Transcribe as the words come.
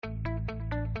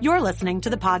You're listening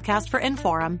to the podcast for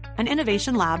Inforum, an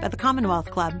innovation lab at the Commonwealth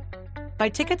Club. Buy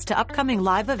tickets to upcoming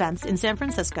live events in San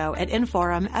Francisco at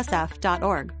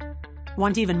inforumsf.org.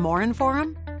 Want even more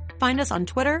Inforum? Find us on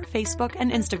Twitter, Facebook,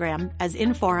 and Instagram as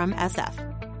InforumSF.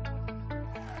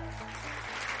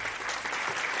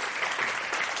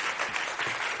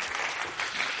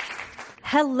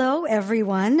 Hello,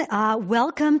 everyone.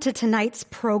 Welcome to tonight's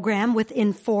program with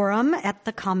Inforum at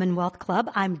the Commonwealth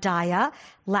Club. I'm Daya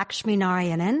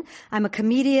Lakshminarayanan. I'm a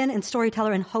comedian and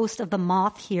storyteller and host of The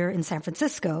Moth here in San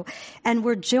Francisco. And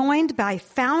we're joined by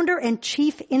founder and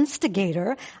chief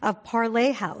instigator of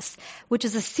Parlay House, which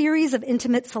is a series of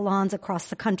intimate salons across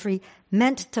the country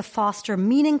meant to foster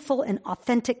meaningful and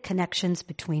authentic connections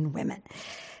between women.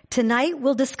 Tonight,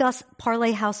 we'll discuss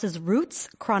Parlay House's roots,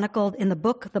 chronicled in the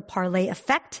book The Parlay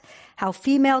Effect, How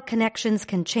Female Connections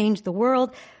Can Change the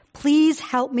World. Please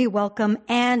help me welcome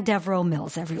Anne Devereaux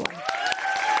Mills, everyone.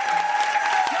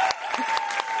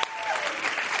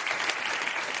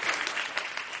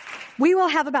 We will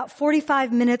have about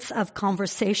 45 minutes of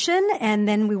conversation, and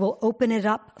then we will open it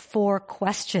up for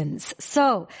questions.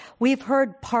 So, we've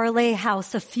heard Parlay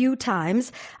House a few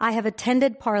times. I have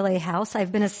attended Parlay House.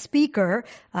 I've been a speaker,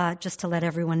 just to let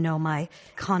everyone know my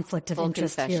conflict of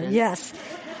interest here. Yes.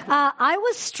 I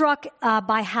was struck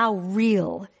by how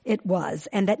real it was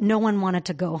and that no one wanted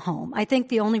to go home. I think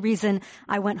the only reason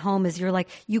I went home is you're like,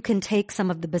 you can take some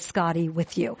of the biscotti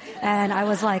with you. And I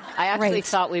was like, I actually great.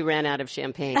 thought we ran out of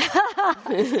champagne.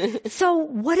 So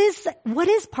what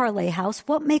is Parlay House?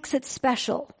 What makes it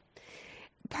special?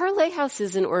 Parlay House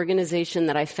is an organization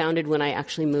that I founded when I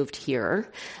actually moved here.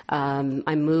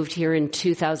 I moved here in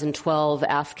 2012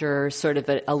 after sort of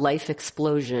a life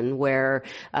explosion where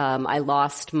I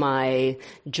lost my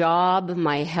job,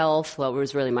 my health, well, it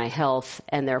was really my health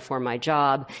and therefore my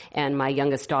job, and my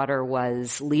youngest daughter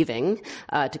was leaving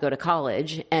to go to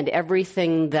college, and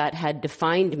everything that had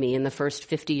defined me in the first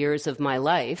 50 years of my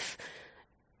life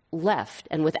left.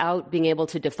 And without being able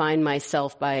to define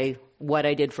myself by what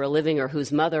I did for a living or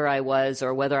whose mother I was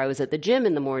or whether I was at the gym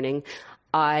in the morning,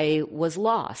 I was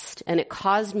lost. And it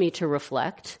caused me to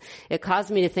reflect. It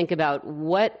caused me to think about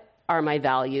what are my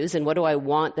values and what do I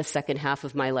want the second half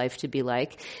of my life to be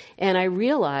like. And I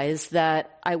realized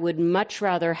that I would much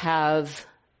rather have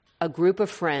a group of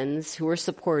friends who were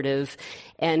supportive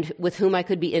and with whom I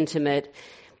could be intimate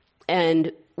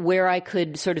and where I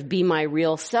could sort of be my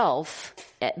real self,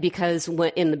 because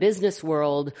in the business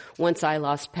world, once I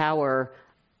lost power,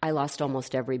 I lost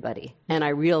almost everybody. And I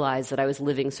realized that I was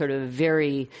living sort of a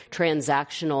very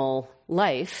transactional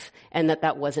life and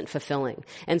that wasn't fulfilling.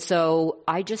 And so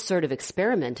I just sort of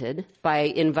experimented by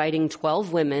inviting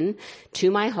 12 women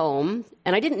to my home.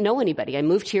 And I didn't know anybody. I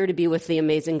moved here to be with the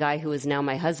amazing guy who is now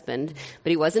my husband, but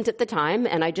he wasn't at the time.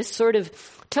 And I just sort of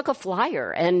took a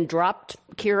flyer and dropped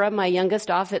Kira, my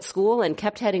youngest, off at school and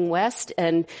kept heading west.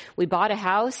 And we bought a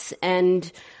house,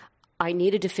 and I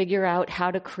needed to figure out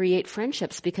how to create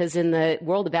friendships, because in the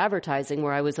world of advertising,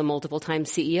 where I was a multiple-time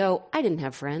CEO, I didn't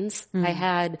have friends. I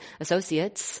had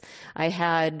associates. I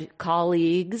had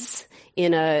colleagues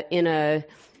in a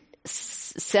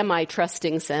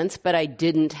semi-trusting sense, but I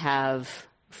didn't have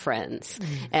friends.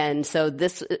 And so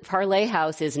this Parlay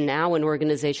House is now an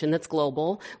organization that's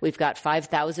global. We've got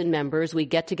 5,000 members. We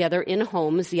get together in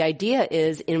homes. The idea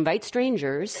is invite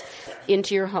strangers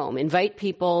into your home. Invite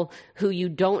people who you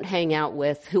don't hang out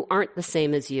with, who aren't the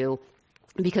same as you.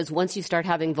 Because once you start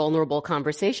having vulnerable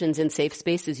conversations in safe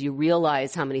spaces, you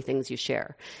realize how many things you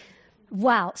share.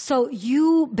 Wow. So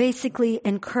you basically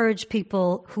encourage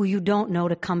people who you don't know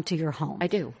to come to your home. I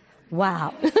do.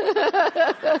 Wow.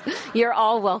 You're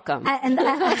all welcome.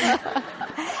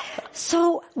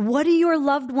 So what do your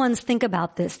loved ones think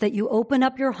about this? That you open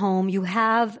up your home, you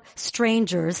have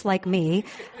strangers like me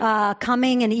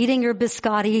coming and eating your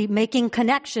biscotti, making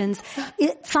connections.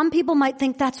 Some people might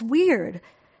think that's weird.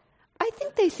 I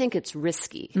think they think it's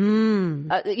risky.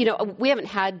 We haven't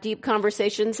had deep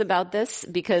conversations about this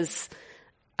because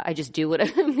I just do what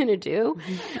I'm going to do.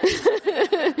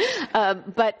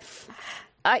 But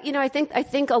I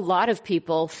think a lot of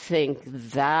people think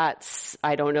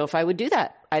I don't know if I would do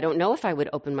that. I don't know if I would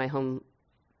open my home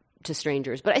to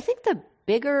strangers. But I think the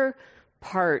bigger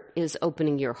part is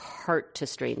opening your heart to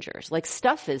strangers. Like,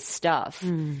 stuff is stuff.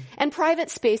 And private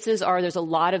spaces there's a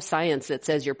lot of science that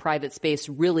says your private space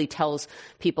really tells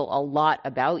people a lot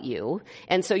about you.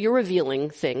 And so you're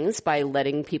revealing things by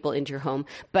letting people into your home.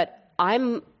 But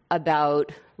I'm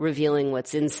about revealing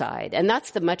what's inside. And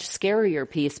that's the much scarier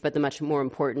piece, but the much more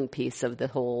important piece of the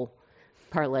whole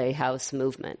Parley House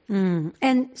movement.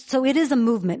 And so it is a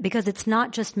movement because it's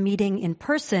not just meeting in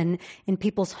person in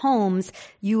people's homes.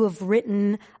 You have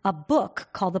written a book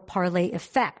called The Parley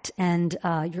Effect. And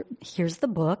here's the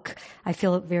book. I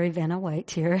feel very Vanna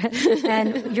White here.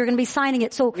 And you're going to be signing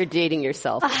it. So you're dating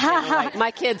yourself.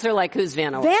 My kids are like, who's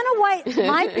Vanna White? Vanna White,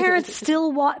 my parents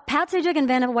still watch. Pat Sajak and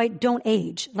Vanna White don't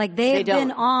age. Like they've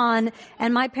been on,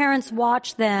 and my parents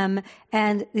watch them,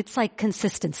 and it's like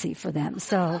consistency for them.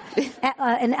 So,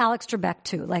 and Alex Trebek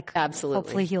too. Like, absolutely.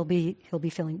 Hopefully he'll be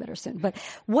feeling better soon. But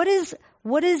what is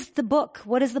the book?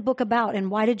 What is the book about, and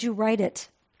why did you write it?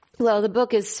 Well, the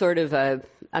book is sort of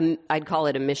I'd call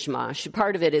it a mishmash.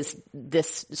 Part of it is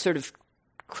this sort of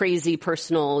crazy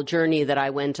personal journey that I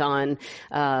went on.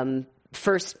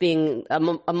 First being a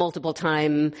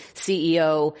multiple-time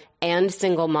CEO and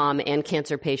single mom and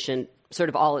cancer patient, sort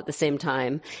of all at the same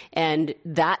time. And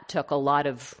that took a lot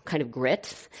of kind of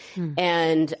grit.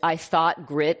 And I thought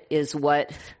grit is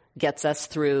what gets us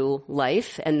through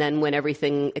life. And then when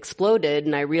everything exploded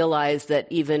and I realized that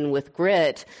even with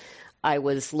grit, I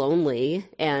was lonely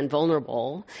and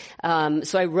vulnerable.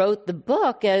 So I wrote the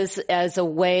book as a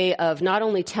way of not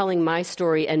only telling my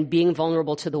story and being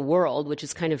vulnerable to the world, which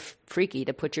is kind of freaky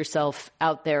to put yourself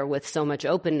out there with so much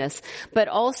openness, but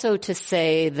also to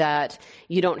say that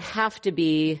you don't have to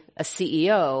be a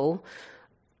CEO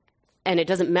and it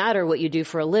doesn't matter what you do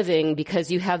for a living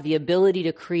because you have the ability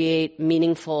to create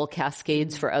meaningful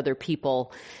cascades for other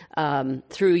people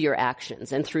through your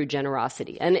actions and through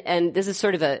generosity. And this is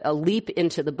sort of a leap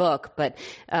into the book, but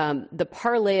the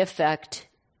Parley Effect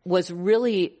was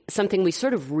really something we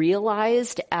sort of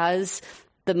realized as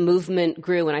the movement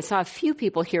grew. And I saw a few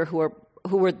people here who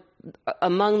were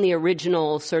among the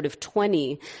original sort of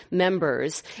 20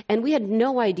 members, and we had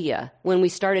no idea when we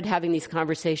started having these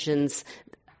conversations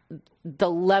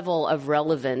the level of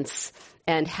relevance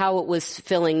and how it was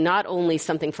filling not only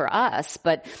something for us,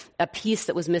 but a piece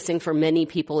that was missing for many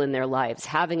people in their lives.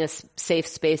 Having a safe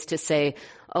space to say,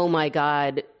 oh my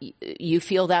God, you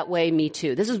feel that way? Me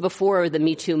too. This was before the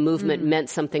Me Too movement meant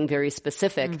something very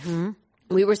specific.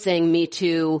 We were saying Me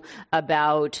Too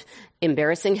about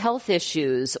embarrassing health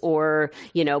issues or,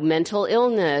 mental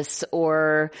illness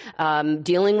or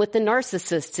dealing with the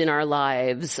narcissists in our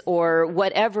lives or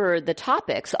whatever the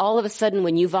topics. All of a sudden,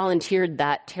 when you volunteered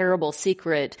that terrible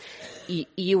secret,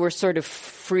 you were sort of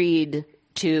freed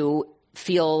to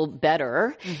feel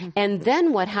better. And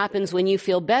then what happens when you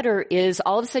feel better is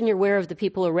all of a sudden you're aware of the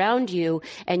people around you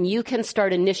and you can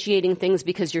start initiating things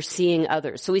because you're seeing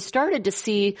others. So we started to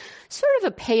see sort of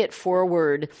a pay it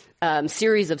forward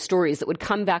series of stories that would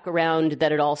come back around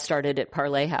that it all started at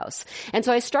Parley House. And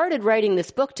so I started writing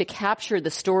this book to capture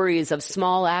the stories of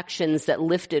small actions that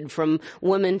lifted from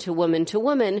woman to woman to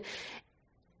woman.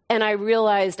 And I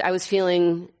realized I was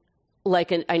feeling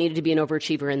like I needed to be an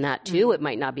overachiever in that too. It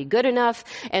might not be good enough.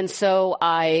 And so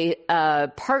I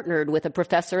partnered with a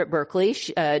professor at Berkeley,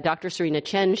 Dr. Serena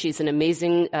Chen. She's an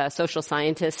amazing social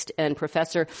scientist and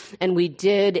professor. And we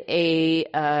did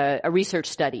a research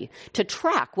study to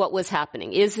track what was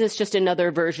happening. Is this just another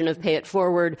version of Pay It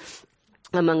Forward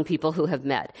among people who have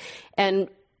met? And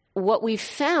what we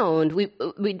found,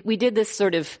 we did this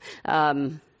sort of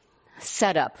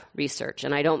setup research,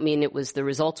 and I don't mean it was the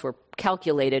results were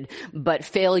calculated, but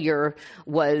failure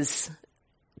was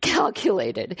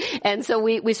calculated. And so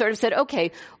we sort of said,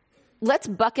 okay, let's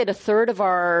bucket a third of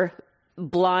our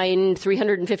blind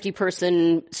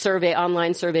 350-person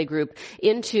online survey group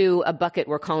into a bucket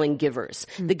we're calling givers.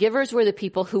 The givers were the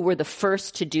people who were the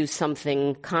first to do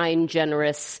something kind,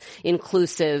 generous,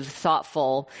 inclusive,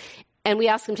 thoughtful. And we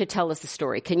asked them to tell us a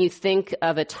story. Can you think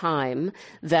of a time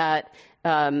that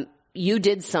you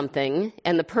did something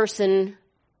and the person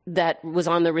that was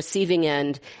on the receiving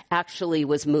end actually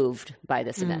was moved by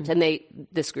this event? And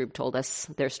this group told us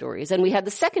their stories. And we had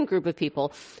the second group of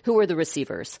people who were the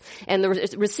receivers. And the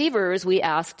receivers, we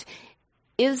asked,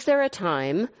 is there a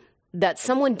time that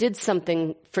someone did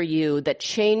something for you that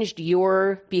changed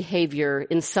your behavior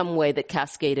in some way that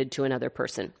cascaded to another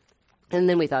person? And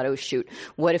then we thought, oh, shoot,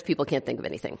 what if people can't think of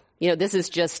anything? This is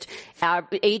just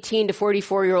 18 to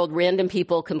 44-year-old random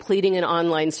people completing an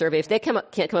online survey. If they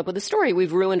can't come up with a story,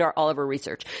 we've ruined all of our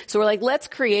research. So we're like, let's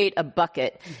create a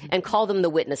bucket and call them the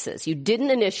witnesses. You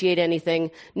didn't initiate anything.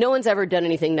 No one's ever done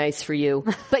anything nice for you,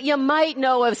 but you might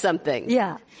know of something.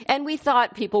 Yeah. And we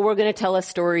thought people were going to tell us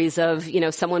stories of,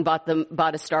 someone bought a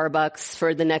Starbucks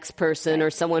for the next person, or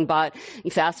someone bought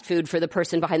fast food for the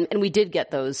person behind them. And we did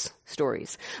get those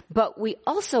stories. But we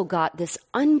also got this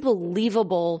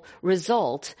unbelievable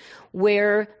result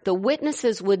where the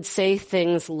witnesses would say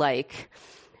things like,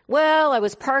 Well, I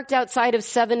was parked outside of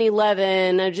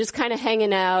 7-Eleven. I was just kind of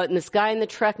hanging out, and this guy in the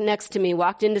truck next to me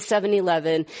walked into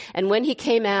 7-Eleven, and when he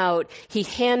came out, he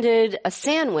handed a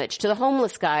sandwich to the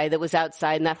homeless guy that was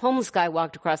outside, and that homeless guy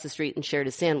walked across the street and shared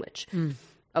a sandwich.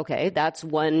 Okay, that's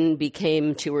one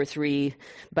became 2 or 3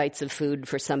 bites of food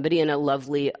for somebody, and a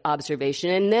lovely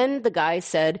observation. And then the guy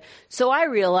said, so I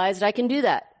realized I can do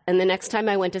that. And the next time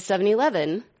I went to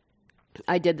 7-Eleven,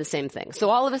 I did the same thing. So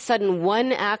all of a sudden,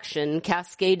 one action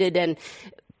cascaded and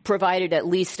provided at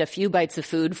least a few bites of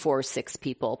food for 6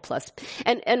 people plus.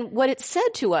 And what it said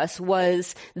to us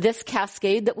was this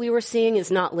cascade that we were seeing is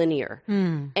not linear.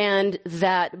 And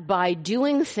that by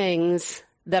doing things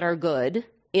that are good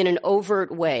in an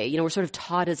overt way, we're sort of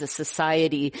taught as a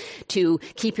society to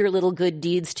keep your little good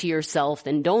deeds to yourself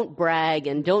and don't brag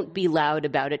and don't be loud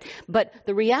about it. But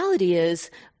the reality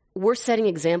is, we're setting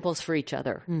examples for each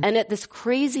other. And at this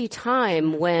crazy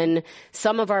time when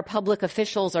some of our public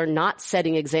officials are not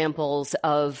setting examples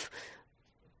of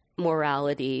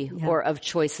morality or of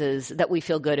choices that we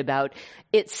feel good about,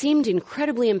 it seemed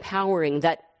incredibly empowering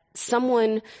that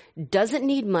someone doesn't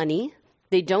need money,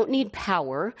 they don't need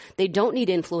power, they don't need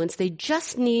influence, they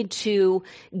just need to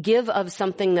give of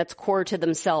something that's core to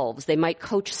themselves. They might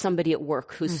coach somebody at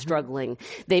work who's struggling.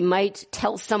 They might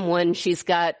tell someone she's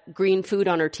got green food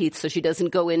on her teeth so she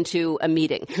doesn't go into a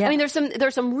meeting. I mean,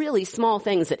 there's some really small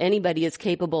things that anybody is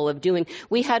capable of doing.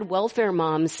 We had welfare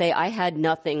moms say, I had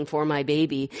nothing for my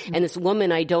baby, and this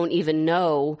woman I don't even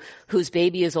know, whose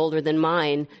baby is older than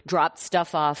mine, dropped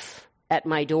stuff off at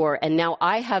my door, and now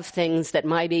I have things that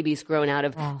my baby's grown out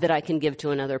of that I can give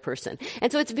to another person.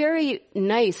 And so it's very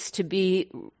nice to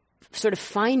be sort of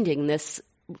finding this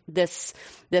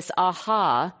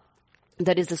aha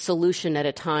that is a solution at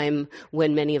a time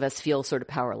when many of us feel sort of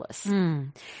powerless.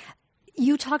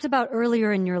 You talked about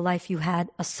earlier in your life you had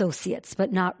associates,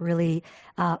 but not really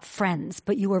friends,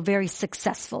 but you were very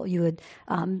successful. You had,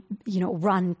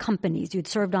 run companies. You'd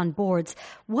served on boards.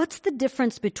 What's the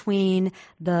difference between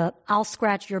the I'll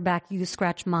scratch your back, you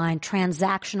scratch mine,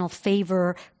 transactional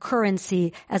favor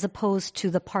currency, as opposed to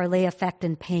the parlay effect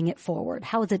and paying it forward?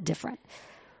 How is it different?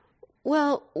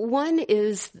 Well, one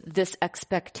is this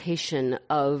expectation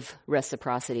of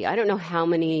reciprocity. I don't know how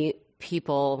many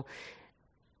people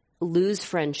lose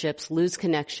friendships, lose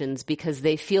connections because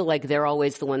they feel like they're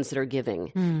always the ones that are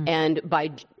giving. And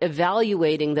by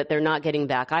evaluating that they're not getting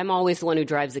back, I'm always the one who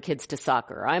drives the kids to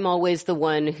soccer. I'm always the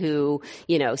one who,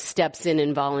 steps in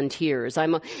and volunteers.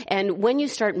 And when you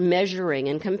start measuring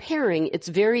and comparing, it's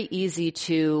very easy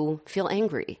to feel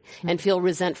angry and feel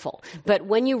resentful. But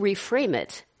when you reframe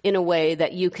it in a way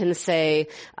that you can say,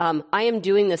 I am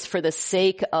doing this for the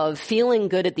sake of feeling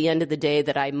good at the end of the day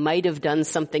that I might have done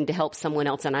something to help someone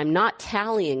else, and I'm not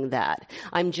tallying that.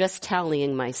 I'm just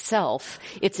tallying myself.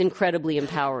 It's incredibly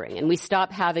empowering. And we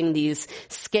stop having these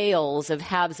scales of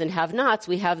haves and have-nots.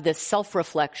 We have this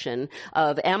self-reflection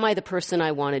of, am I the person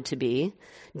I wanted to be?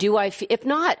 If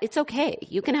not, it's okay.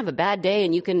 You can have a bad day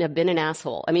and you can have been an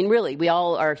asshole. I mean, really, we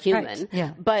all are human. Right.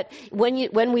 Yeah. But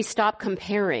when we stop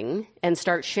comparing and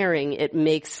start sharing, it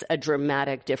makes a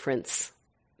dramatic difference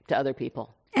to other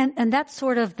people. And that's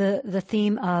sort of the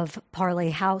theme of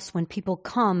Parlay House. When people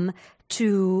come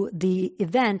to the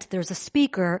event, there's a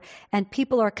speaker and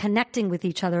people are connecting with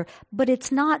each other, but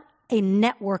it's not a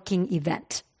networking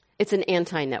event. It's an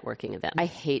anti-networking event. I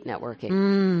hate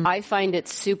networking. I find it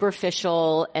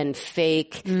superficial and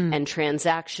fake and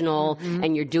transactional,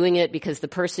 and you're doing it because the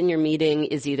person you're meeting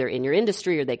is either in your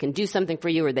industry or they can do something for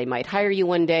you, or they might hire you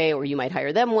one day, or you might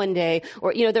hire them one day,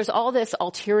 or, there's all this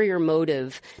ulterior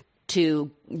motive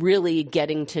to really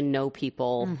getting to know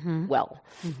people well.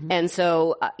 And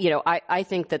so, I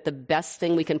think that the best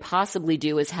thing we can possibly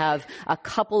do is have a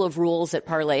couple of rules at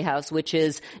Parlay House, which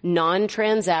is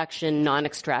non-transaction,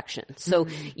 non-extraction. So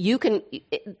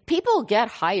people get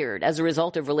hired as a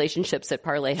result of relationships at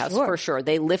Parlay House, for sure.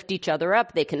 They lift each other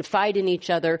up, they confide in each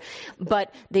other,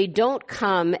 but they don't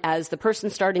come as the person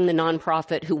starting the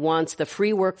nonprofit who wants the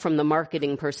free work from the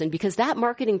marketing person, because that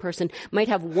marketing person might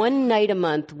have one night a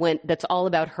month that's all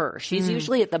about her. She's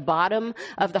usually at the bottom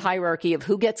of the hierarchy of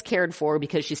who gets cared for,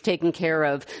 because she's taking care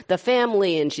of the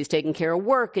family and she's taking care of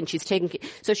work and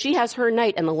so she has her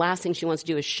night, and the last thing she wants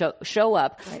to do is show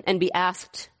up and be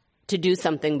asked to do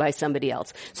something by somebody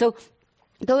else. So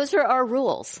those are our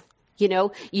rules.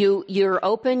 You're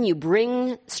open, you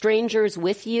bring strangers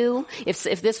with you.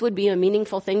 If this would be a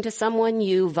meaningful thing to someone,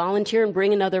 you volunteer and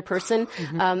bring another person.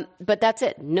 But that's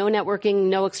it. No networking,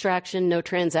 no extraction, no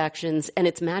transactions, and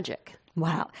it's magic.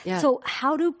 Wow. Yeah. So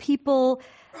how do people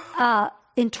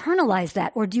internalize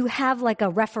that, or do you have like a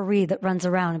referee that runs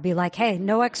around and be like, hey,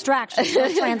 no extraction,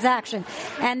 no transaction,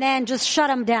 and then just shut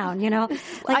them down, you know?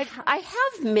 Like, I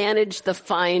have managed the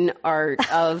fine art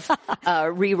of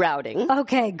rerouting.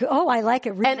 Okay. Oh, I like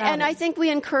it. Rerouting. And I think we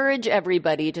encourage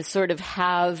everybody to sort of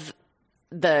have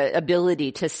the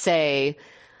ability to say,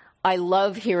 I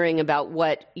love hearing about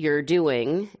what you're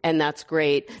doing, and that's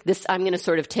great. I'm going to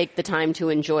sort of take the time to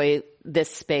enjoy this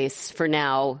space for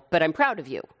now, but I'm proud of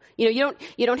you. You know,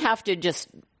 you don't have to just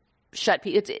shut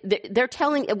people. They're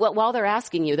telling, while they're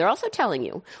asking you, they're also telling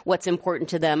you what's important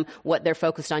to them, what they're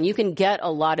focused on. You can get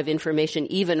a lot of information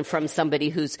even from somebody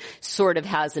who's sort of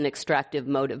has an extractive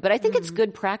motive. But I think it's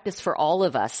good practice for all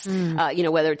of us, you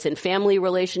know, whether it's in family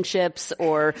relationships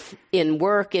or in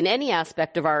work, in any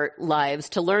aspect of our lives,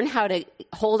 to learn how to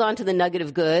hold on to the nugget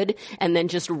of good and then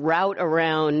just route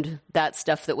around that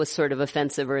stuff that was sort of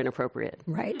offensive or inappropriate.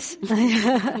 Right.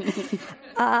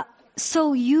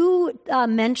 So you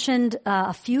mentioned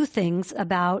a few things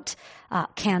about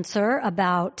cancer,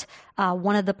 about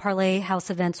one of the Parley House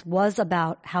events was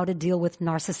about how to deal with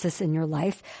narcissists in your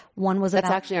life. One was That's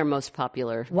actually our most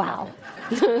popular. Wow.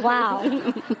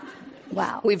 Wow.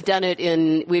 Wow. We've done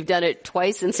it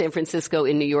twice in San Francisco,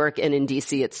 in New York, and in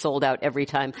DC. It's sold out every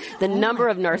time. The number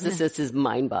of narcissists is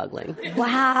mind-boggling.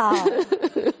 Wow.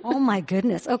 Oh my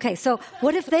goodness. Okay, so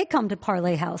what if they come to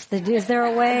Parley House? Is there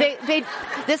a way?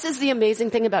 This is the amazing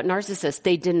thing about narcissists.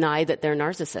 They deny that they're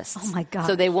narcissists. Oh my God.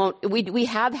 So they won't. We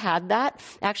have had that.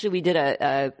 Actually, we did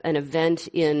an event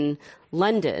in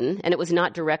London, and it was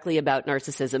not directly about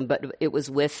narcissism, but it was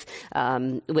with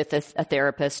a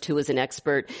therapist who was an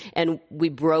expert, and we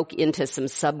broke into some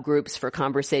subgroups for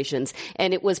conversations,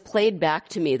 and it was played back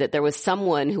to me that there was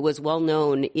someone who was well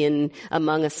known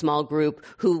among a small group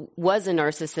who was a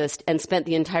narcissist and spent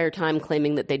the entire time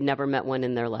claiming that they'd never met one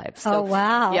in their lives. So, oh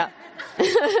wow! Yeah.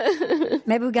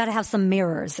 Maybe we got to have some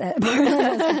mirrors.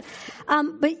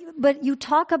 But you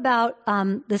talk about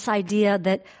this idea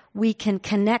that we can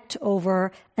connect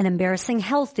over an embarrassing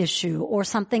health issue or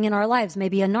something in our lives,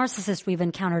 maybe a narcissist we've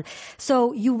encountered.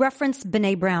 So you referenced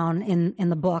Brené Brown in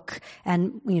the book,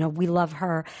 and you know we love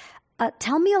her.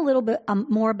 Tell me a little bit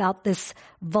more about this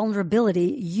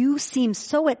vulnerability. You seem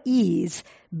so at ease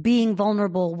being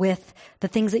vulnerable with the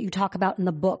things that you talk about in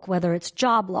the book, whether it's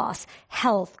job loss,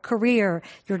 health, career,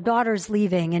 your daughter's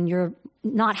leaving, and you're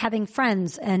not having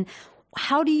friends. And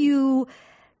how do you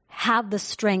have the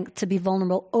strength to be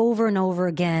vulnerable over and over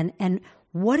again? And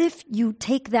what if you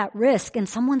take that risk and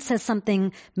someone says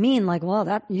something mean, like,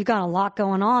 well, you got a lot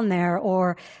going on there,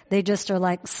 or they just are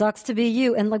like, sucks to be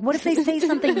you. And like, what if they say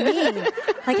something mean?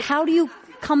 Like, how do you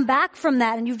come back from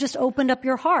that and you've just opened up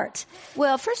your heart?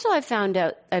 Well, first of all,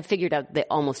 I figured out they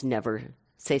almost never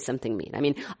say something mean. I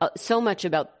mean, so much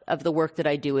of the work that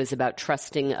I do is about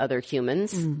trusting other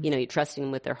humans. You know, you trusting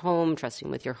them with their home, trusting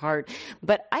them with your heart.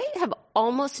 But I have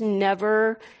almost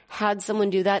never had someone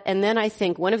do that. And then I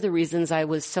think one of the reasons I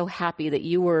was so happy that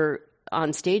you were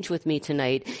on stage with me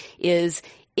tonight is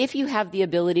if you have the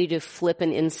ability to flip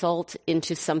an insult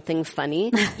into something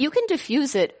funny, you can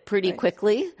diffuse it pretty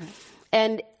quickly.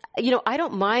 And you know, I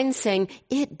don't mind saying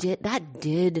that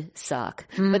did suck.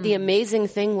 But the amazing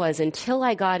thing was, until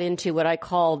I got into what I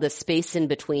call the space in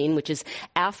between, which is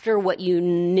after what you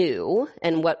knew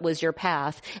and what was your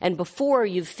path, and before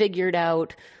you've figured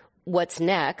out what's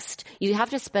next, you have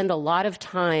to spend a lot of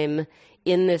time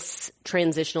in this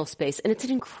transitional space. And it's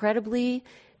an incredibly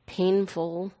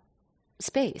painful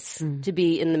space to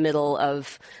be in the middle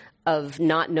of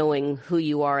not knowing who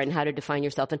you are and how to define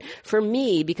yourself. And for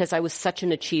me, because I was such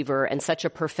an achiever and such a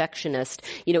perfectionist,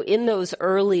 you know, in those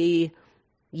early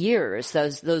years,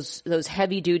 those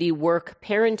heavy duty work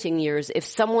parenting years, if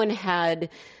someone had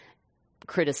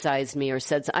criticized me or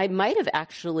said, I might have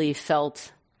actually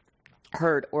felt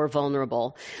hurt or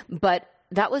vulnerable, but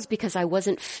that was because I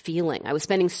wasn't feeling. I was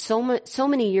spending so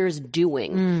many years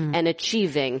doing and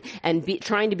achieving and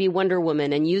trying to be Wonder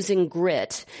Woman and using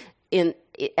grit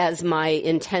as my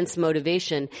intense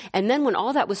motivation. And then when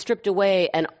all that was stripped away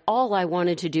and all I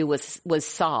wanted to do was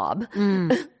sob,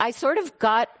 I sort of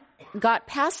got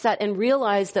past that and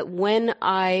realized that when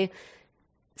I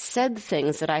said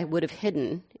things that I would have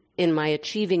hidden in my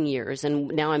achieving years, and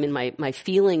now I'm in my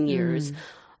feeling years,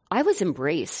 I was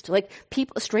embraced. Like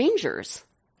strangers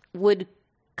would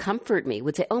comfort me,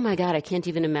 would say, oh my God, I can't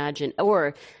even imagine.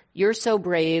 Or you're so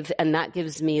brave, and that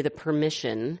gives me the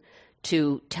permission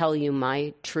to tell you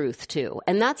my truth too.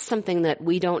 And that's something that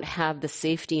we don't have the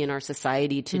safety in our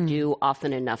society to do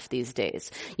often enough these days.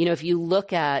 You know, if you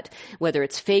look at whether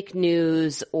it's fake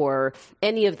news or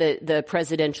any of the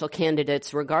presidential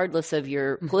candidates, regardless of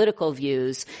your political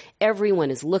views,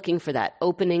 everyone is looking for that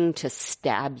opening to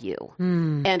stab you.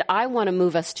 And I want to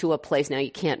move us to a place, now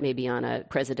you can't maybe on a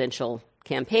presidential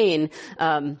campaign,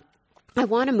 I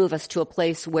want to move us to a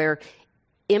place where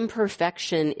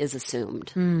imperfection is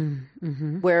assumed,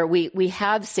 where we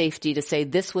have safety to say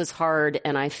this was hard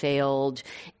and I failed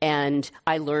and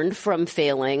I learned from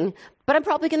failing, but I'm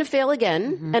probably going to fail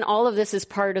again. And all of this is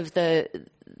part of the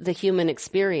human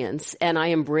experience. And I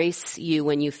embrace you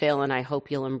when you fail, and I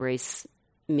hope you'll embrace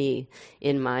me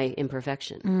in my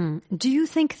imperfection. Do you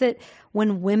think that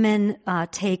when women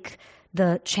take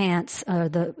the chance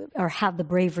or have the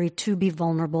bravery to be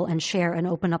vulnerable and share and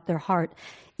open up their heart,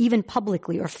 even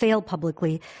publicly or fail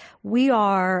publicly, we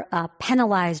are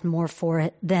penalized more for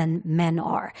it than men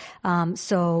are.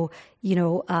 So, you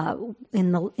know,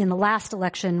 in the last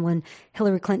election when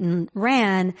Hillary Clinton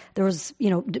ran, there was,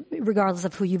 you know, regardless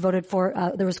of who you voted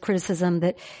for, there was criticism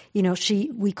that, you know,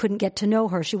 we couldn't get to know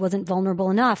her. She wasn't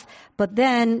vulnerable enough. But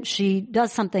then she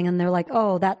does something and they're like,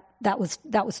 oh, that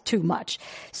was too much.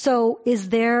 So is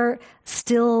there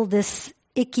still this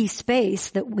icky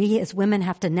space that we as women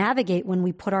have to navigate when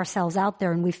we put ourselves out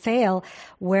there and we fail,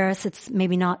 whereas it's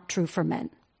maybe not true for men?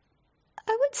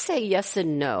 I would say yes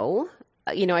and no.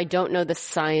 You know, I don't know the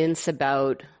science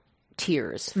about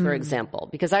tears, for example,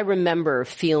 because I remember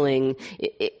feeling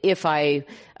if I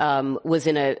was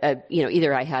in you know,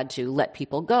 either I had to let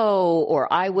people go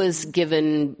or I was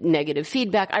given negative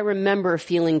feedback. I remember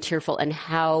feeling tearful and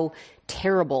how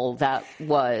terrible that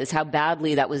was, how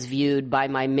badly that was viewed by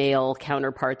my male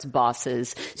counterparts,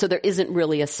 bosses. So there isn't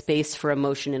really a space for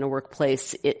emotion in a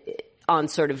workplace on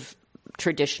sort of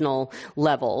traditional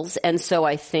levels. And so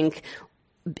I think,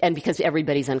 and because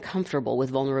everybody's uncomfortable with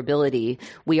vulnerability,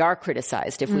 we are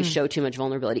criticized if we show too much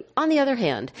vulnerability. On the other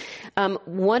hand,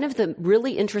 one of the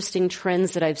really interesting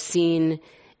trends that I've seen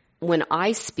when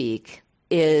I speak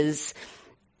is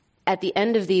at the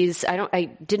end of these, I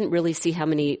didn't really see how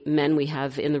many men we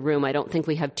have in the room. I don't think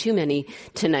we have too many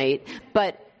tonight.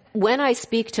 But when I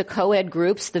speak to co-ed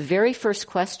groups, the very first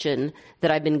question that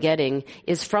I've been getting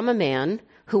is from a man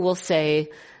who will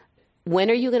say,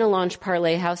 when are you going to launch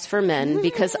Parlay House for Men?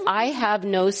 Because I have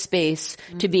no space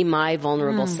to be my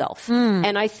vulnerable self.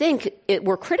 And I think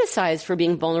we're criticized for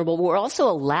being vulnerable. We're also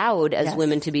allowed as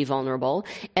women to be vulnerable.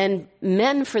 And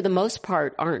men, for the most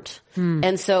part, aren't.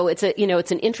 And so it's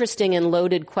an interesting and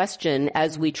loaded question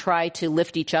as we try to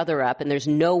lift each other up. And there's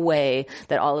no way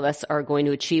that all of us are going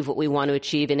to achieve what we want to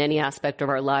achieve in any aspect of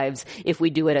our lives if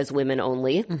we do it as women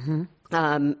only.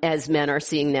 As men are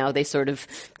seeing now, they sort of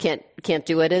can't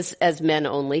do it as men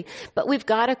only. But we've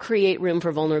got to create room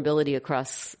for vulnerability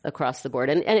across the board.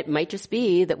 And it might just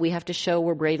be that we have to show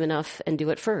we're brave enough and do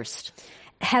it first.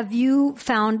 Have you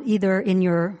found either in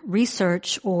your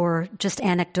research or just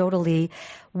anecdotally,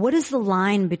 what is the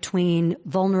line between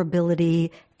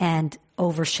vulnerability and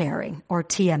oversharing or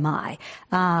TMI?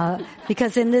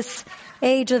 Because in this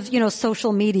age of,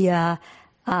 social media,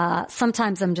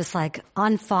 sometimes I'm just like,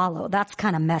 unfollow. That's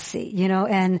kind of messy,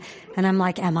 and I'm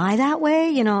like, am I that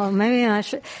way? Maybe I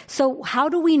should. So how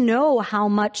do we know how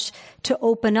much to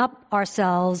open up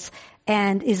ourselves?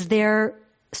 And is there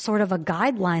sort of a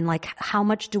guideline, like how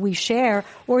much do we share?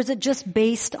 Or is it just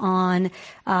based on,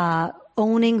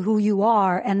 owning who you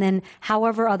are and then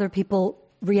however other people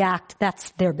react,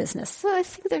 that's their business? Well, I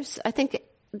think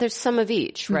there's some of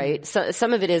each, right? So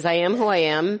some of it is I am who I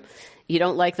am. You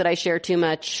don't like that I share too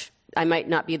much. I might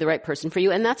not be the right person for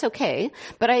you, and that's okay.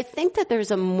 But I think that there's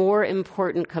a more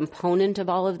important component of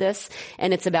all of this,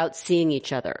 and it's about seeing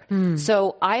each other.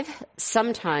 So I've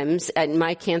sometimes, and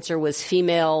my cancer was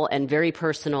female and very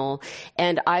personal,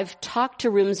 and I've talked to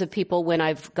rooms of people when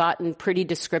I've gotten pretty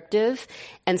descriptive,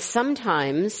 and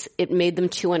sometimes it made them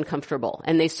too uncomfortable,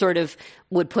 and they sort of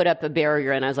would put up a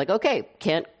barrier, and I was like, okay,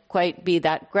 can't quite be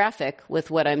that graphic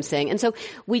with what I'm saying. And so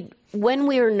when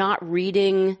we are not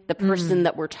reading the person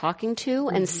that we're talking to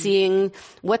and seeing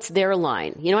what's their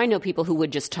line, I know people who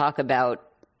would just talk about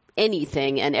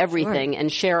anything and everything and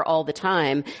share all the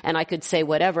time, and I could say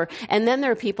whatever. And then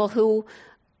there are people who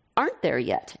aren't there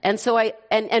yet. And so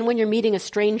and when you're meeting a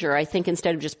stranger, I think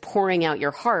instead of just pouring out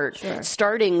your heart,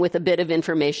 starting with a bit of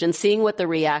information, seeing what the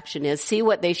reaction is, see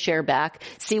what they share back,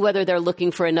 see whether they're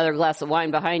looking for another glass of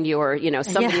wine behind you or,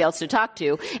 somebody else to talk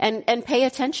to, and pay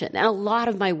attention. And a lot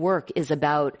of my work is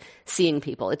about seeing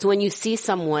people. It's when you see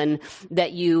someone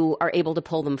that you are able to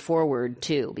pull them forward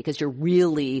too, because you're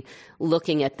really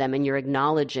looking at them and you're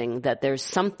acknowledging that there's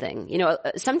something.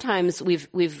 Sometimes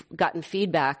we've gotten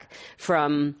feedback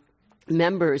from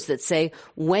members that say,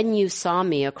 when you saw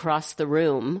me across the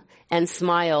room and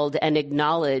smiled and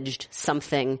acknowledged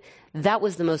something, that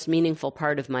was the most meaningful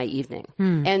part of my evening.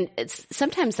 And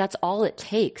sometimes that's all it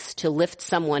takes to lift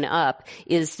someone up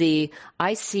is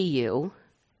I see you.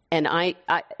 And I,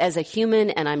 as a human,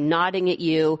 and I'm nodding at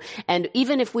you. And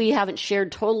even if we haven't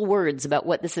shared total words about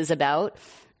what this is about,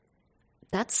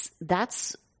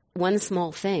 that's one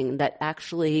small thing that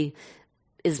actually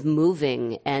is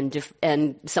moving, and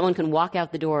someone can walk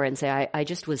out the door and say, I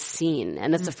just was seen.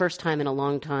 And that's the first time in a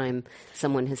long time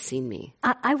someone has seen me.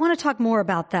 I want to talk more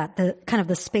about that, the kind of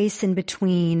the space in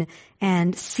between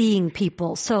and seeing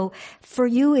people. So for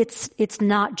you, it's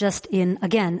not just in,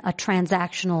 again, a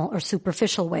transactional or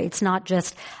superficial way. It's not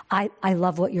just, I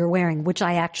love what you're wearing, which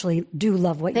I actually do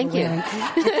love what you're wearing.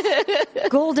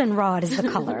 Goldenrod is the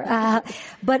color.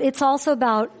 But it's also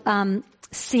about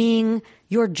seeing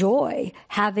your joy,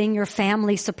 having your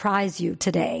family surprise you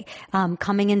today,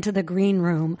 coming into the green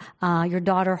room, your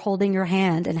daughter holding your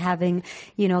hand and having,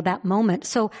 that moment.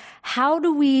 So how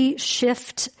do we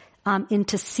shift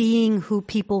into seeing who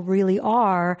people really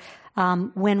are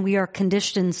when we are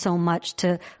conditioned so much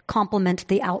to compliment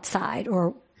the outside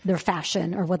or their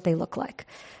fashion or what they look like?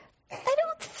 I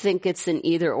don't think it's an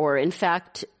either or. In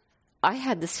fact, I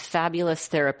had this fabulous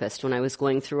therapist when I was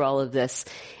going through all of this,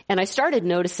 and I started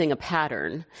noticing a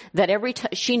pattern that every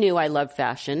time she knew I loved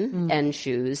fashion and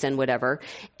shoes and whatever,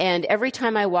 and every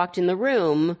time I walked in the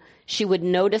room, she would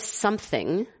notice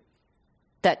something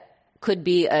that could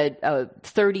be a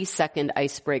 30-second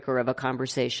icebreaker of a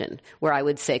conversation where I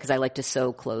would say, because I like to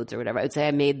sew clothes or whatever, I would say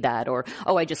I made that, or,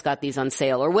 oh, I just got these on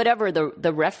sale, or whatever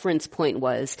the reference point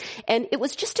was. And it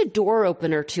was just a door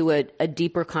opener to a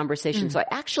deeper conversation. So I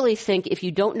actually think if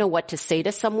you don't know what to say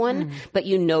to someone, but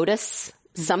you notice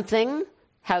something,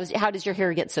 how does your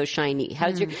hair get so shiny?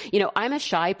 I'm a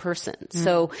shy person.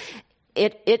 So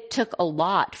it took a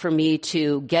lot for me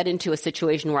to get into a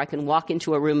situation where I can walk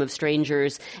into a room of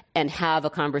strangers and have a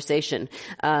conversation,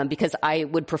 because I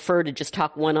would prefer to just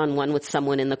talk one-on-one with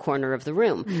someone in the corner of the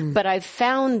room. But I've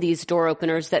found these door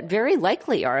openers that very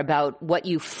likely are about what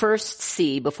you first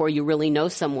see before you really know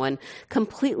someone,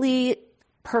 completely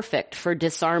perfect for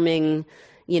disarming,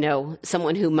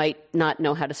 someone who might not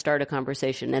know how to start a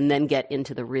conversation and then get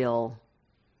into the real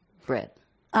grit.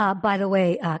 By the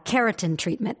way, keratin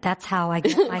treatment. That's how I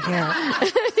get my hair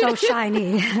so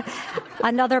shiny.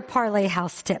 Another Parley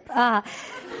House tip.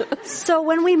 So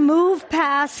when we move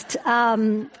past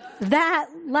that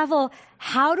level,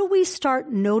 how do we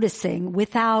start noticing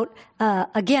without,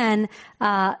 again,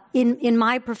 in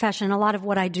my profession, a lot of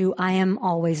what I do, I am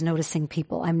always noticing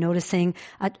people. I'm noticing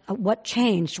what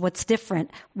changed, what's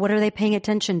different, what are they paying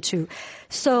attention to.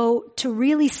 So to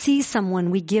really see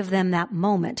someone, we give them that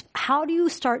moment. How do you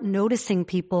start noticing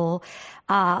people,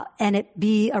 and it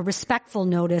be a respectful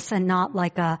notice and not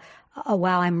like oh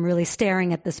wow, I'm really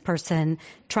staring at this person,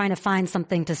 trying to find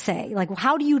something to say. Like,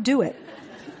 how do you do it?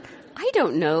 I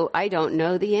don't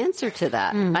know the answer to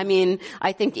that. I mean,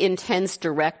 I think intense,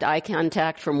 direct eye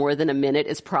contact for more than a minute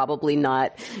is probably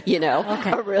not,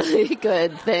 a really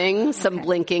good thing. Some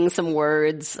blinking, some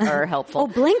words are helpful. Oh,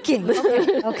 blinking.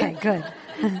 Okay, good.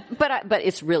 But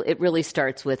it really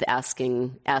starts with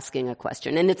asking a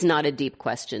question, and it's not a deep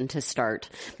question to start.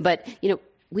 But,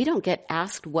 we don't get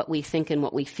asked what we think and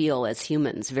what we feel as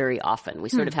humans very often. We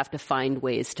sort of have to find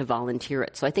ways to volunteer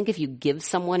it. So I think if you give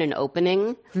someone an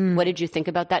opening, what did you think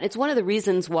about that? It's one of the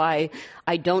reasons why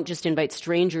I don't just invite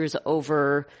strangers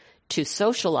over to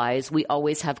socialize. We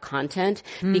always have content,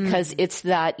 because it's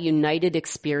that united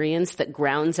experience that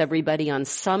grounds everybody on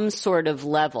some sort of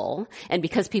level. And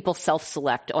because people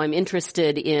self-select, I'm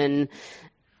interested in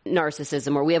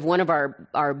narcissism, or we have one of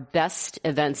our best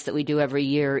events that we do every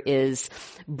year is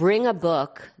bring a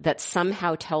book that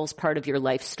somehow tells part of your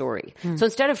life story. So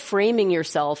instead of framing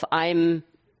yourself, I'm,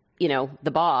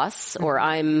 the boss, or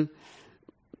I'm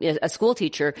a school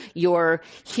teacher,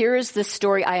 here's the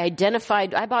story. I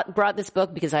brought this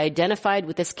book because I identified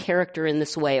with this character in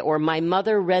this way, or my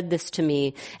mother read this to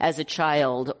me as a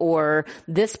child, or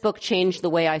this book changed the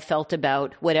way I felt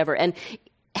about whatever. And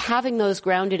having those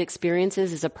grounded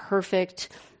experiences is a perfect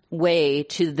way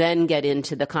to then get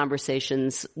into the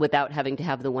conversations without having to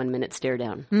have the 1 minute stare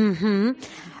down. Mm-hmm.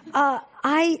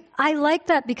 I like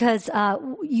that because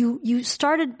you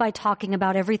started by talking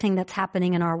about everything that's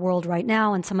happening in our world right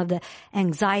now and some of the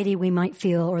anxiety we might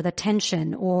feel or the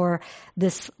tension or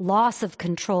this loss of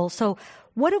control. So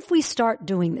what if we start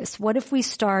doing this? What if we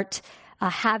start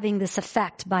having this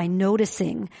effect by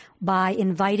noticing, by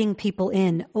inviting people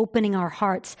in, opening our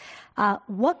hearts?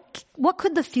 What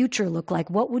could the future look like?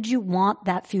 What would you want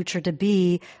that future to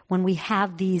be when we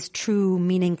have these true,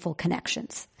 meaningful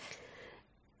connections?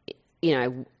 You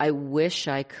know, I wish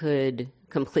I could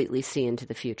completely see into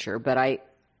the future, but I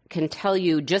can tell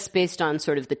you just based on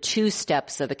sort of the 2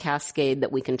 steps of a cascade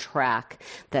that we can track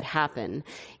that happen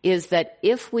is that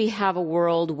if we have a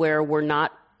world where we're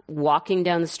not walking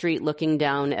down the street looking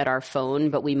down at our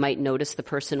phone, but we might notice the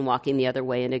person walking the other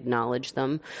way and acknowledge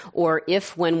them, or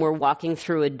if when we're walking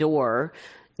through a door,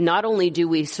 not only do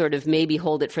we sort of maybe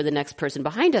hold it for the next person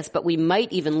behind us, but we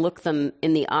might even look them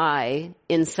in the eye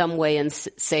in some way and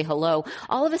say hello.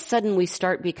 All of a sudden we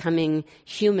start becoming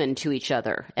human to each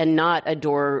other and not a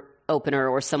door opener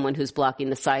or someone who's blocking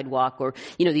the sidewalk or,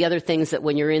 you know, the other things that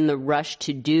when you're in the rush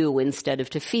to do instead of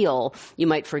to feel, you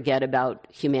might forget about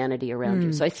humanity around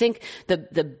you. So I think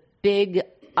the big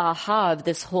aha of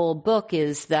this whole book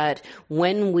is that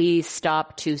when we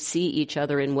stop to see each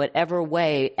other in whatever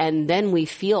way, and then we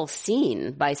feel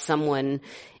seen by someone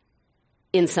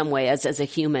in some way as a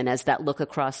human, as that look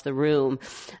across the room,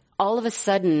 all of a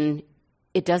sudden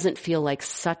it doesn't feel like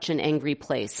such an angry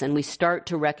place. And we start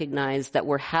to recognize that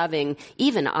we're having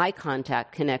even eye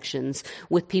contact connections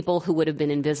with people who would have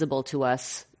been invisible to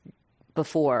us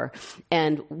before.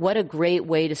 And what a great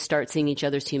way to start seeing each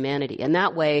other's humanity. And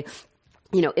that way,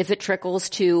 you know, if it trickles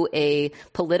to a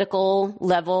political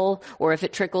level, or if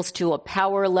it trickles to a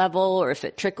power level, or if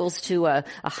it trickles to a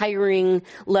hiring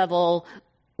level,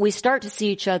 we start to see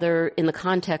each other in the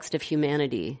context of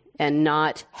humanity and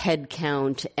not head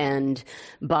count and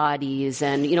bodies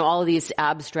and, you know, all of these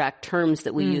abstract terms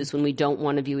that we use when we don't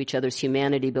want to view each other's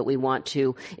humanity, but we want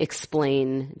to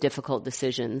explain difficult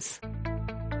decisions.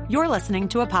 You're listening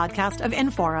to a podcast of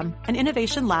Inforum, an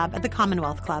innovation lab at the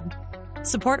Commonwealth Club.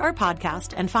 Support our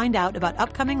podcast and find out about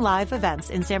upcoming live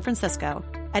events in San Francisco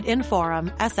at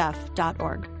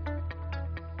inforumsf.org.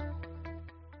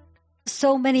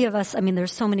 So many of us, I mean,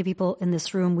 there's so many people in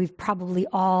this room. We've probably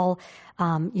all,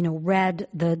 read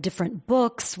the different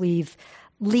books. We've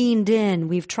leaned in.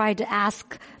 We've tried to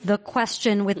ask the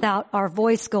question without our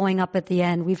voice going up at the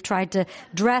end. We've tried to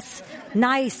dress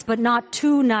nice, but not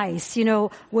too nice. You know,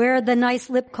 wear the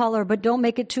nice lip color, but don't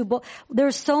make it too bold.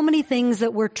 There's so many things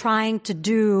that we're trying to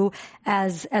do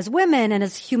as women and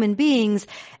as human beings.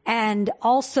 And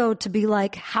also to be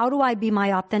like, how do I be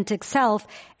my authentic self?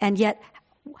 And yet,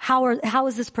 how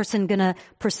is this person going to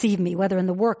perceive me, whether in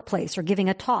the workplace or giving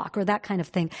a talk or that kind of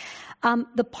thing?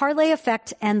 The parlay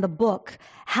effect and the book,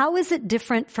 how is it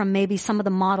different from maybe some of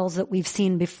the models that we've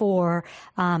seen before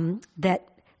that,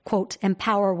 quote,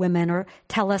 empower women or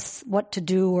tell us what to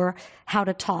do or how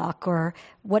to talk or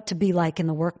what to be like in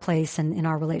the workplace and in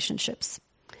our relationships?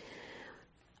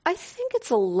 I think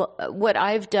it's what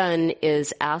I've done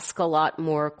is ask a lot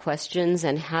more questions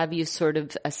and have you sort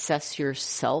of assess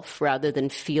yourself rather than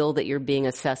feel that you're being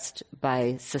assessed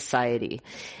by society.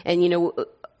 And, you know,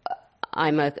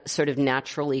 I'm a sort of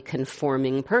naturally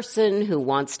conforming person who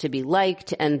wants to be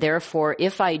liked, and therefore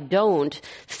if I don't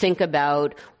think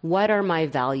about what are my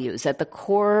values at the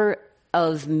core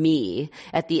of me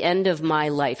at the end of my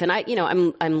life. And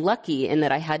I'm lucky in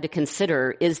that I had to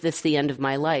consider, is this the end of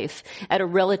my life at a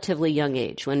relatively young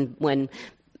age when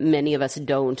many of us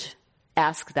don't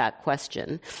ask that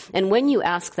question. And when you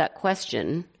ask that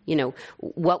question, you know,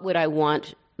 what would I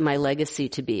want my legacy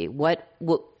to be? What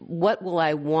will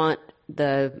I want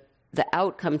the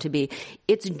outcome to be?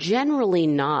 It's generally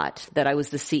not that I was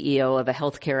the CEO of a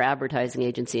healthcare advertising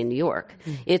agency in New York.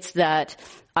 It's that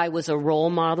I was a role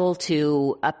model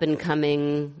to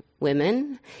up-and-coming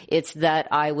women. It's that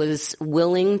I was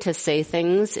willing to say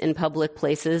things in public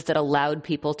places that allowed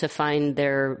people to find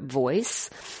their voice.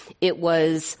 It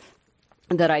was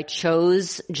that I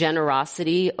chose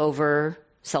generosity over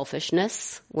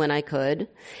selfishness when I could.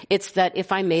 It's that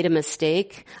if I made a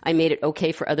mistake, I made it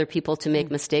okay for other people to make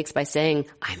mistakes by saying,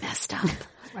 I messed up.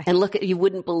 Right. And look, you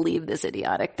wouldn't believe this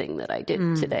idiotic thing that I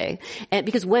did today. And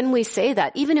because when we say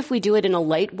that, even if we do it in a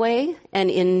light way and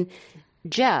in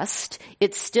jest,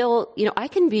 it's still, you know, I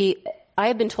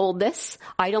have been told this.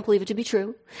 I don't believe it to be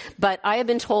true, but I have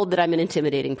been told that I'm an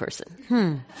intimidating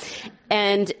person.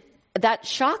 And that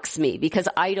shocks me because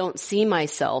I don't see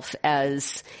myself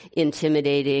as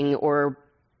intimidating or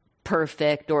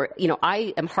perfect, or,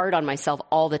 I am hard on myself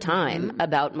all the time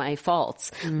about my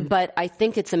faults. But I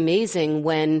think it's amazing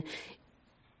when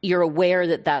you're aware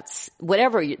that that's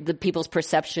whatever the people's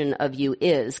perception of you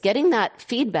is. Getting that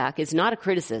feedback is not a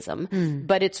criticism,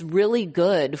 but it's really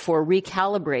good for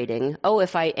recalibrating. Oh,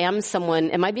 if I am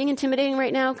someone, am I being intimidating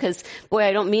right now? Because, boy,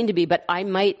 I don't mean to be, but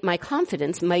my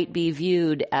confidence might be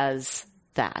viewed as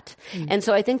that. And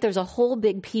so I think there's a whole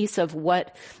big piece of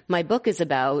what my book is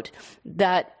about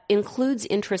that includes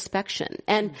introspection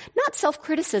and not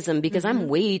self-criticism, because I'm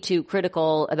way too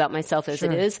critical about myself as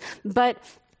it is, but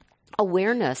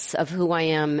awareness of who I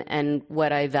am and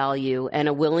what I value, and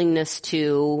a willingness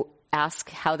to ask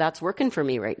how that's working for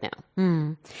me right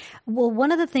now. Well,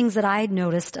 one of the things that I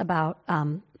noticed about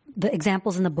the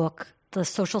examples in the book, the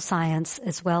social science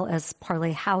as well as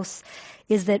Parley House,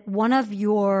 is that one of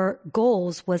your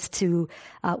goals was to,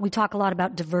 we talk a lot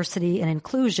about diversity and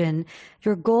inclusion.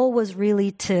 Your goal was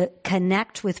really to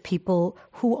connect with people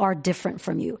who are different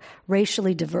from you,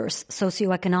 racially diverse,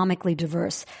 socioeconomically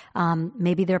diverse.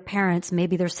 Maybe they're parents,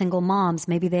 maybe they're single moms,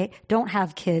 maybe they don't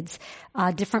have kids,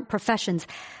 different professions.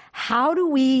 How do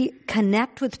we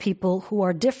connect with people who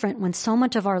are different when so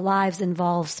much of our lives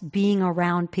involves being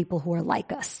around people who are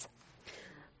like us?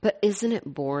 But isn't it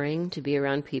boring to be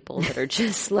around people that are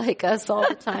just like us all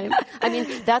the time? I mean,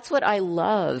 that's what I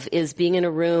love, is being in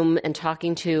a room and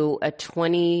talking to a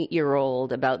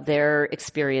 20-year-old about their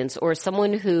experience, or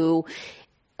someone who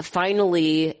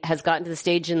finally has gotten to the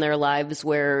stage in their lives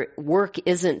where work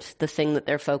isn't the thing that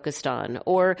they're focused on,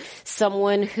 or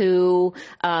someone who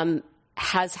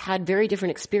has had very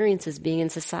different experiences being in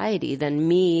society than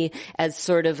me as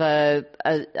sort of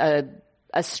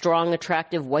a strong,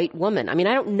 attractive white woman. I mean,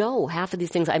 I don't know half of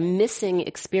these things. I'm missing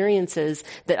experiences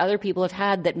that other people have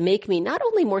had that make me not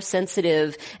only more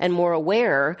sensitive and more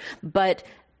aware, but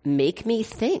make me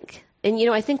think. And,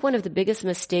 I think one of the biggest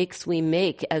mistakes we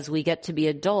make as we get to be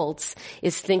adults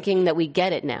is thinking that we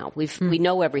get it now. We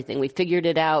know everything. We figured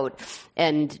it out.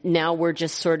 And now we're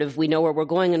just sort of, we know where we're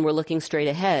going and we're looking straight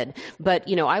ahead.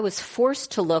 But, I was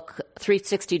forced to look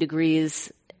 360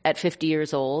 degrees at 50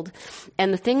 years old.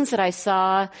 And the things that I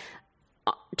saw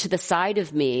to the side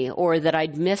of me, or that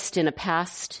I'd missed in a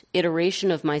past iteration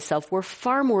of myself, were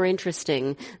far more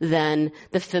interesting than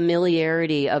the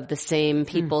familiarity of the same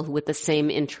people with the same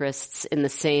interests in the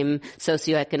same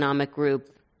socioeconomic group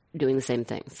doing the same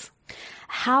things.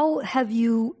 How have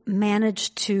you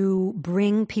managed to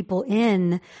bring people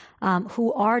in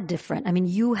who are different? I mean,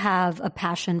 you have a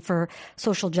passion for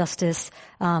social justice,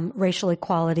 racial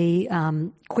equality,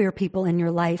 queer people in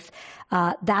your life.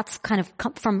 That's kind of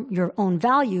come from your own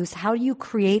values. How do you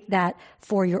create that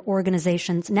for your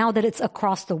organizations now that it's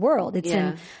across the world? It's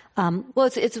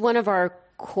it's one of our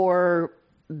core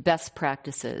best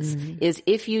practices is,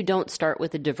 if you don't start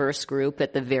with a diverse group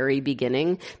at the very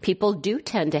beginning, people do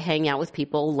tend to hang out with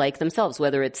people like themselves,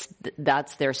 whether it's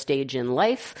that's their stage in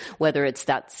life, whether it's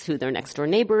that's who their next door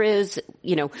neighbor is,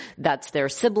 that's their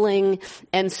sibling.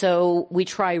 And so we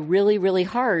try really, really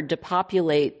hard to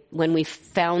populate, when we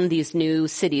found these new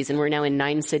cities, and we're now in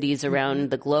 9 cities around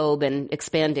the globe and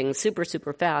expanding super,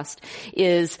 super fast,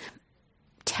 is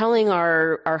telling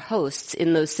our hosts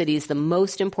in those cities the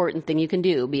most important thing you can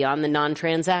do beyond the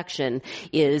non-transaction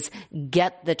is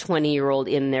get the 20-year-old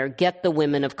in there, get the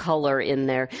women of color in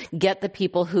there, get the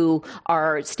people who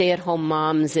are stay-at-home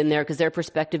moms in there, because their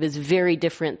perspective is very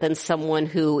different than someone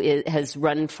who has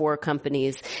run 4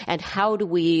 companies. And how do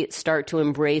we start to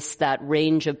embrace that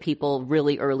range of people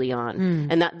really early on?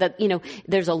 And that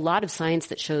there's a lot of science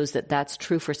that shows that that's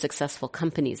true for successful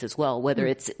companies as well, whether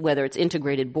it's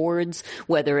integrated boards,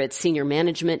 whether it's senior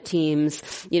management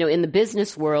teams. In the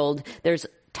business world, there's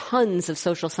tons of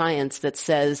social science that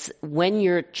says when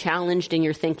you're challenged in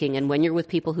your thinking, and when you're with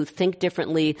people who think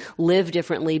differently, live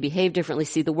differently, behave differently,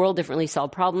 see the world differently,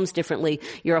 solve problems differently,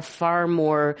 you're a far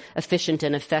more efficient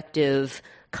and effective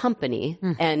company.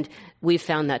 And we've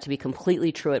found that to be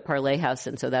completely true at Parley House.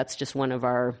 And so that's just one of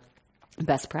our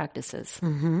best practices.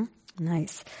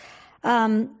 Nice.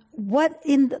 What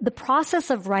in the process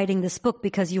of writing this book,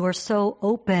 because you are so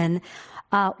open,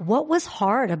 what was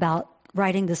hard about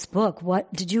writing this book?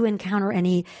 What did you encounter,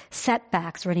 any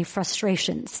setbacks or any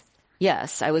frustrations?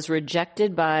 Yes, I was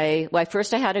rejected by,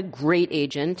 first I had a great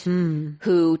agent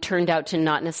who turned out to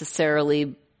not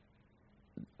necessarily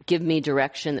give me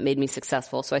direction that made me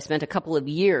successful. So I spent a couple of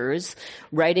years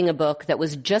writing a book that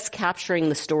was just capturing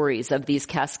the stories of these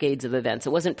cascades of events. It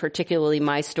wasn't particularly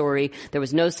my story. There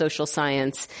was no social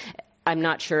science. I'm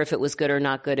not sure if it was good or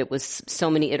not good. It was so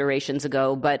many iterations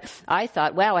ago. But I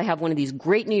thought, wow, I have one of these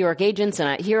great New York agents,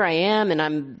 and here I am, and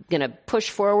I'm going to push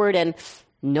forward. And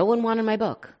no one wanted my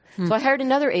book. So I hired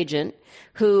another agent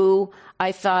who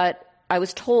I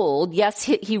was told, yes,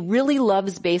 he really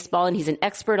loves baseball and he's an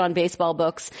expert on baseball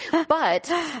books, but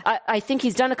I think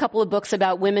he's done a couple of books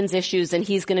about women's issues and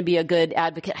he's going to be a good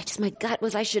advocate. My gut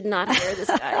was I should not hire this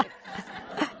guy.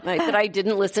 But I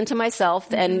didn't listen to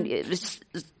myself, and it was,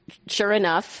 sure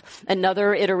enough,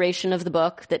 another iteration of the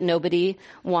book that nobody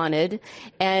wanted.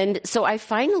 And so I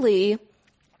finally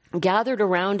gathered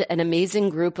around an amazing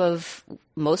group of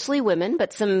mostly women,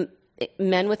 but some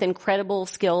men with incredible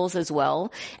skills as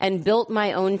well, and built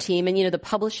my own team. And, the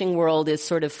publishing world is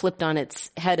sort of flipped on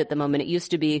its head at the moment. It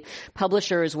used to be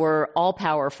publishers were all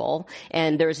powerful,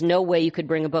 and there's no way you could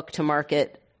bring a book to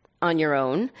market on your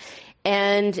own.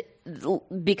 And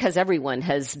because everyone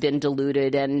has been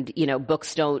diluted and,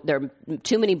 there are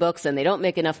too many books and they don't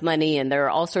make enough money, and there are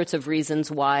all sorts of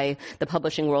reasons why the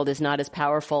publishing world is not as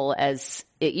powerful as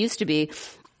it used to be.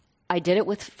 I did it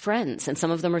with friends, and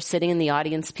some of them are sitting in the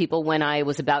audience. People, when I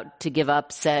was about to give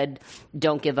up, said,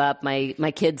 don't give up. My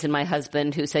kids and my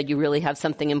husband, who said, you really have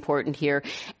something important here.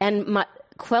 And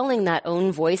quelling that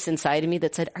own voice inside of me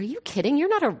that said, are you kidding? You're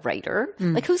not a writer.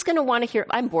 Who's going to want to hear?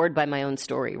 I'm bored by my own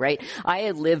story, right? I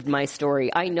have lived my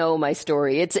story. I know my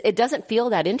story. It doesn't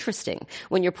feel that interesting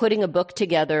when you're putting a book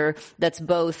together that's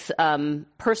both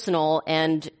personal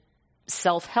and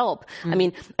self-help. I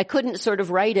mean, I couldn't sort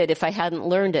of write it if I hadn't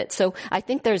learned it. So I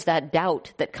think there's that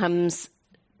doubt that comes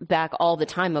back all the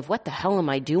time of what the hell am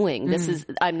I doing?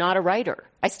 I'm not a writer.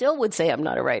 I still would say I'm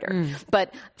not a writer.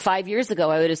 But 5 years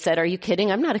ago, I would have said, are you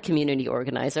kidding? I'm not a community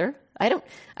organizer. I don't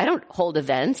hold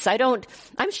events.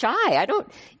 I'm shy. I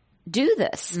don't do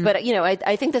this. But,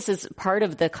 I think this is part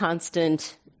of the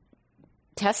constant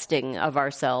testing of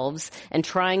ourselves and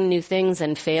trying new things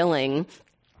and failing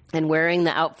and wearing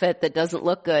the outfit that doesn't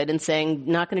look good and saying,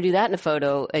 not going to do that in a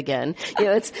photo again.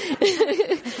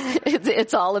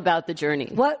 It's all about the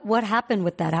journey. What happened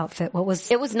with that outfit?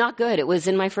 It was not good. It was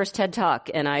in my first TED Talk,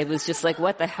 and I was just like,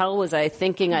 what the hell was I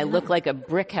thinking? I look like a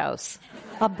brick house.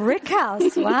 A brick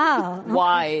house. Wow.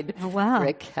 Wide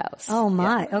brick house. Oh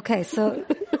my. Yeah. Okay. So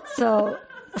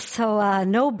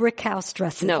no brick house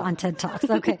dresses on TED Talks.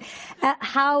 Okay.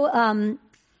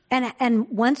 And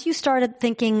once you started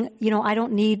thinking, I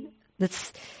don't need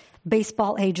this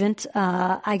baseball agent.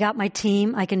 I got my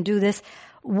team. I can do this.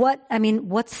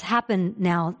 What's happened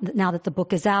now that the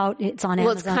book is out? It's on Amazon.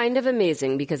 Well, it's kind of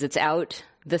amazing because it's out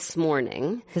this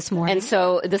morning. This morning? And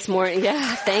so this morning,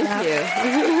 thank you.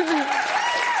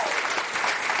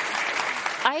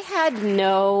 I had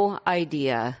no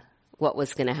idea what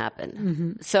was going to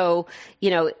happen. So,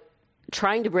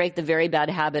 trying to break the very bad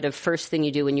habit of first thing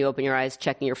you do when you open your eyes,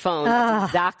 checking your phone. That's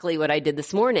exactly what I did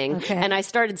this morning. Okay. And I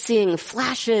started seeing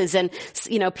flashes and,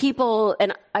 people,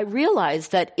 and I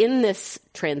realized that in this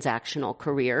transactional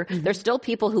career, there's still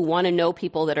people who want to know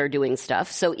people that are doing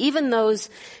stuff. So even those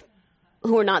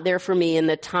who are not there for me in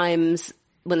the times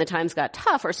when the times got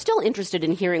tough are still interested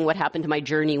in hearing what happened to my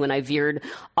journey when I veered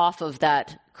off of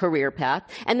that career path.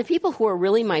 And the people who are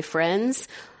really my friends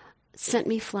sent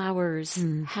me flowers,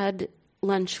 had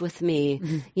lunch with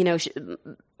me.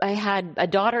 I had a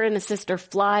daughter and a sister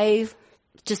fly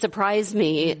to surprise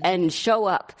me and show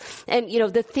up. And,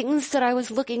 the things that I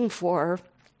was looking for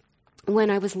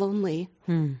when I was lonely,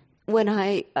 when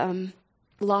I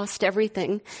lost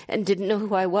everything and didn't know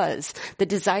who I was, the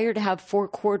desire to have 4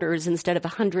 quarters instead of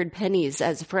 100 pennies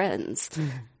as friends,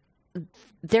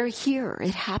 they're here.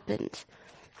 It happened.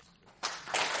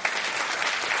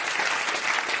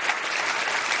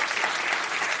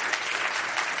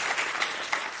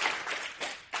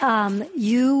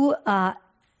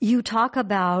 You talk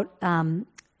about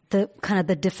the kind of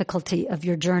the difficulty of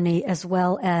your journey, as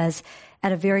well as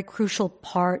at a very crucial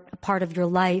part of your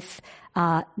life,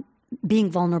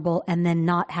 being vulnerable and then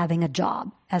not having a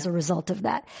job as a result of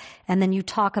that. And then you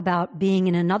talk about being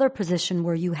in another position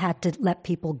where you had to let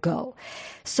people go.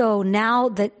 So now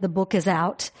that the book is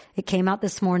out, it came out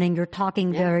this morning, you're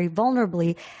talking very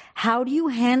vulnerably. How do you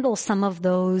handle some of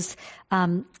those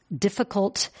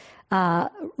difficult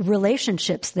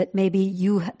relationships that maybe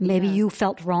you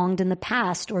felt wronged in the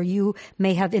past, or you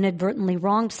may have inadvertently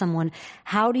wronged someone?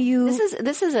 How do you?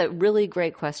 This is a really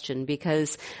great question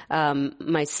because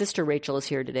my sister Rachel is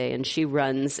here today, and she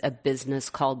runs a business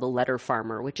called The Letter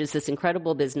Farmer, which is this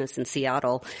incredible business in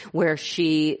Seattle where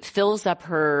she fills up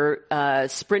her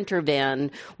Sprinter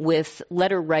van with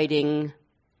letter writing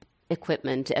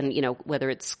equipment, and whether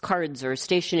it's cards or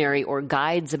stationery or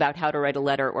guides about how to write a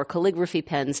letter or calligraphy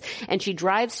pens, and she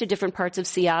drives to different parts of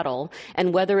Seattle,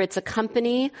 and whether it's a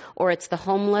company or it's the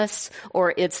homeless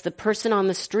or it's the person on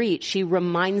the street, she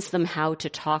reminds them how to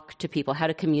talk to people, how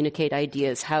to communicate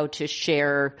ideas, how to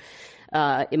share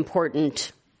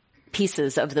important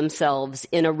pieces of themselves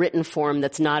in a written form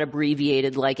that's not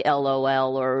abbreviated like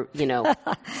LOL or,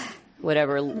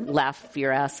 whatever laugh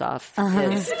your ass off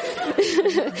is.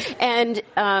 And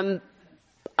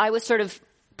I was sort of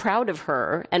proud of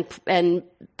her and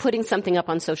putting something up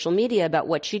on social media about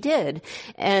what she did.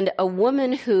 And a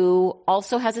woman who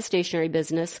also has a stationery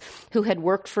business, who had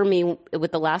worked for me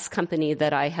with the last company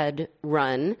that I had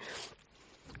run,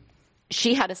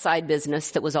 she had a side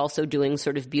business that was also doing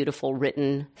sort of beautiful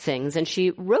written things. And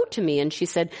she wrote to me and she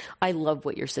said, I love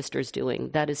what your sister's doing.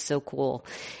 That is so cool.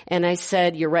 And I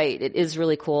said, you're right. It is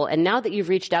really cool. And now that you've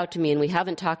reached out to me and we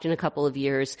haven't talked in a couple of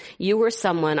years, you were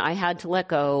someone I had to let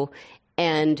go.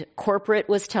 And corporate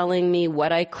was telling me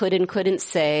what I could and couldn't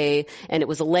say. And it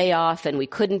was a layoff and we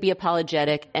couldn't be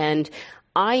apologetic. And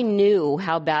I knew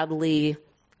how badly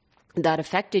that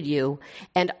affected you.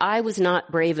 And I was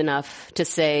not brave enough to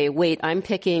say, wait, I'm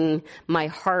picking my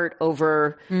heart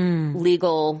over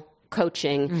legal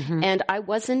coaching. And I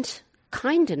wasn't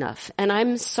kind enough. And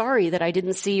I'm sorry that I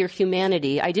didn't see your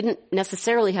humanity. I didn't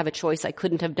necessarily have a choice. I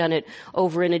couldn't have done it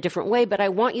over in a different way, but I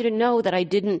want you to know that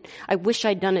I wish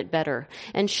I'd done it better.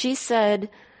 And she said,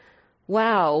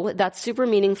 wow, that's super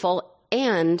meaningful.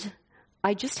 And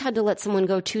I just had to let someone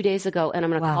go 2 days ago, and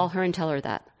I'm going to call her and tell her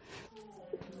that.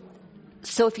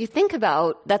 So if you think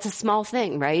about, that's a small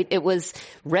thing, right? It was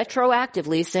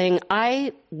retroactively saying,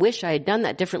 I wish I had done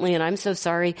that differently and I'm so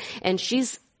sorry. And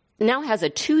she's now has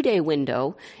a 2-day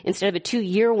window instead of a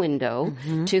 2-year window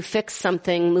to fix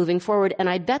something moving forward. And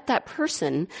I bet that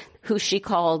person who she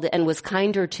called and was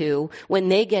kinder to, when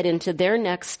they get into their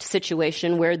next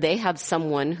situation where they have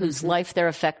someone whose life they're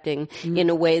affecting in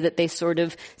a way that they sort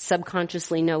of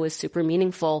subconsciously know is super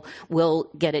meaningful, will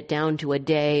get it down to a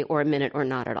day or a minute or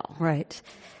not at all. Right.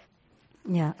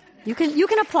 Yeah. You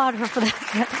can applaud her for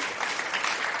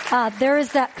that. There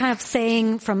is that kind of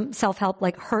saying from self-help,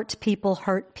 like hurt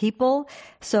people.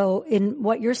 So in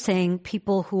what you're saying,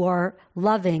 people who are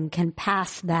loving can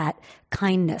pass that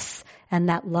kindness and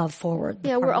that love forward.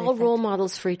 Yeah, we're all role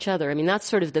models for each other. I mean, that's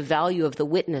sort of the value of the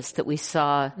witness that we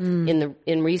saw in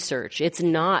research. It's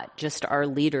not just our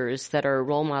leaders that are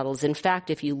role models. In fact,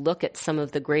 if you look at some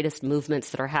of the greatest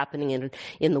movements that are happening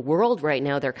in the world right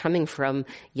now, they're coming from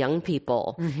young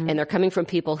people. And they're coming from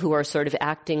people who are sort of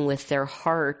acting with their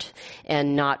heart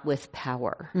and not with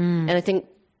power. And I think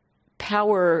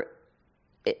power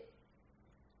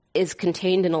is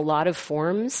contained in a lot of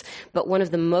forms, but one of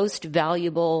the most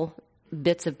valuable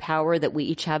bits of power that we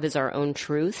each have is our own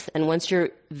truth. And once you're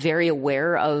very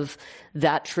aware of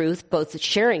that truth, both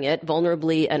sharing it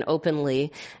vulnerably and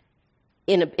openly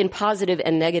in positive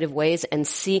and negative ways, and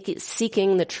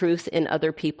seeking the truth in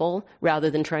other people rather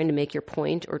than trying to make your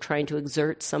point or trying to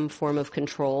exert some form of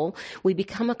control, we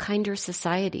become a kinder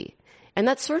society. And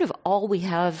that's sort of all we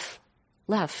have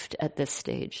left at this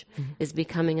stage, is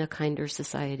becoming a kinder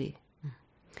society.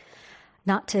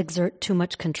 Not to exert too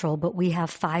much control, but we have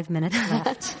 5 minutes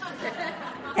left.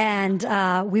 And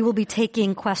we will be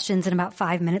taking questions in about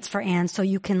 5 minutes for Anne, so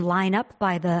you can line up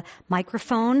by the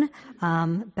microphone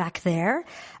back there.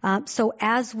 So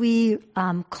as we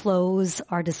close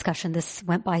our discussion, this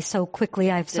went by so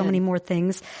quickly. I have so many more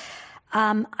things.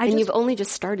 You've only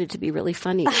just started to be really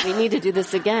funny. We need to do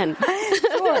this again.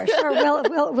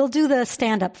 Sure. We'll do the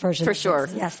stand-up version. For sure.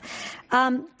 Yes.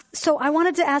 So I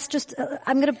wanted to ask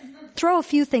I'm going to throw a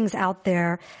few things out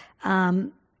there.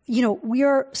 So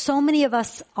many of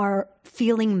us are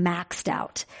feeling maxed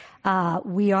out.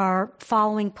 We are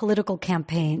following political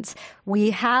campaigns.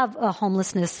 We have a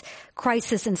homelessness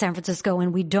crisis in San Francisco,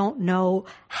 and we don't know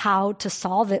how to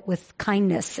solve it with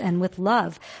kindness and with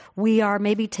love. We are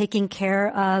maybe taking care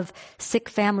of sick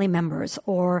family members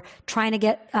or trying to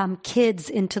get kids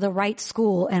into the right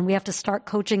school, and we have to start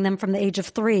coaching them from the age of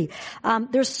 3.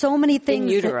 There's so many things. In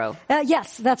utero.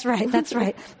 Yes, that's right. That's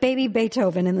right. Baby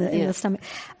Beethoven in the stomach.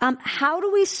 How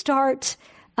do we start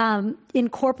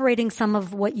incorporating some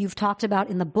of what you've talked about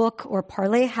in the book or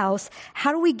Parley House?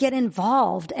 How do we get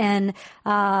involved? And,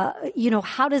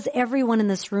 how does everyone in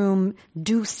this room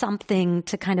do something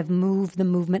to kind of move the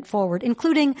movement forward,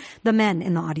 including the men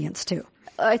in the audience too?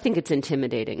 I think it's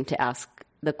intimidating to ask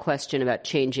the question about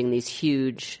changing these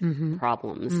huge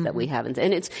problems that we have.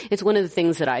 And it's one of the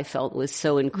things that I felt was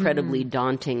so incredibly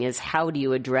daunting, is how do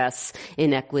you address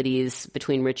inequities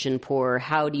between rich and poor?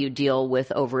 How do you deal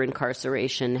with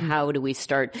over-incarceration? How do we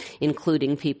start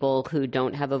including people who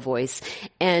don't have a voice?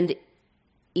 And,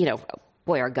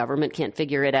 our government can't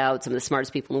figure it out. Some of the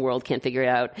smartest people in the world can't figure it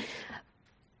out.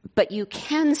 But you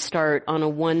can start on a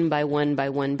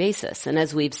one-by-one-by-one basis. And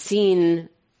as we've seen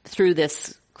through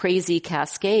this crazy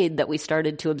cascade that we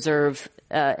started to observe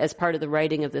as part of the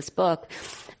writing of this book,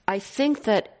 I think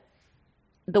that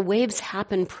the waves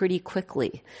happen pretty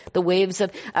quickly. The waves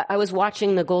of, I was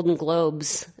watching the Golden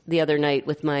Globes the other night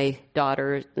with my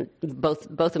daughter.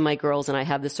 Both of my girls and I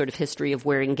have this sort of history of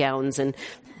wearing gowns and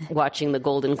watching the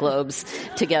Golden Globes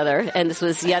together. And this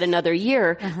was yet another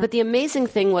year. But the amazing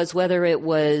thing was, whether it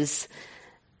was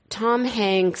Tom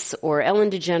Hanks or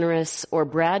Ellen DeGeneres or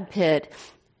Brad Pitt,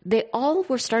 they all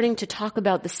were starting to talk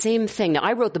about the same thing. Now,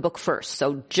 I wrote the book first,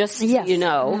 so just so you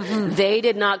know, they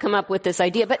did not come up with this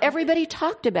idea, but everybody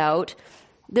talked about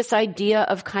this idea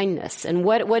of kindness. And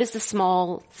what is the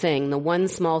small thing, the one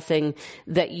small thing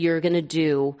that you're going to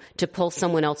do to pull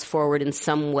someone else forward in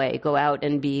some way, go out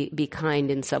and be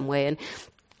kind in some way. And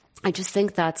I just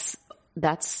think that's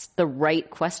the right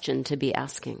question to be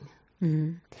asking.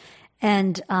 Mm-hmm.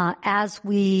 And as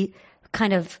we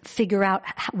kind of figure out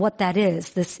what that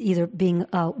is, this either being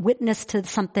a witness to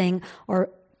something or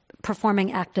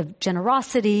performing act of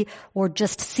generosity or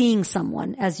just seeing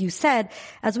someone, as you said,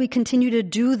 as we continue to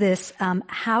do this,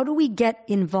 how do we get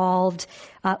involved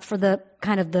for the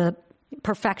kind of the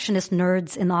perfectionist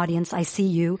nerds in the audience? I see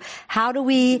you. How do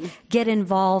we get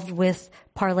involved with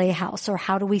Parlay House, or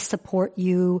how do we support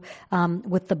you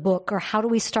with the book, or how do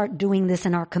we start doing this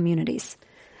in our communities?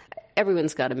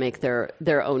 Everyone's got to make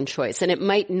their own choice. And it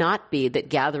might not be that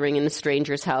gathering in a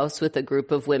stranger's house with a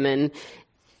group of women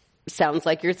sounds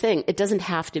like your thing. It doesn't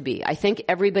have to be. I think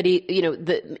everybody,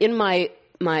 in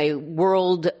my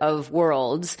world of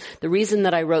worlds, the reason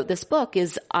that I wrote this book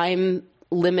is I'm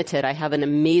limited. I have an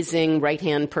amazing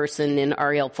right-hand person in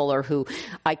Ariel Fuller who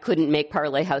I couldn't make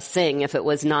Parlay House sing if it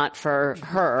was not for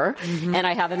her. Mm-hmm. And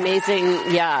I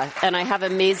have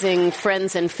amazing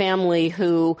friends and family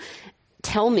who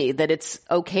tell me that it's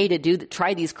okay to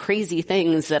try these crazy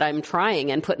things that I'm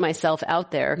trying and put myself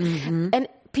out there. Mm-hmm. And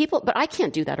but I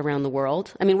can't do that around the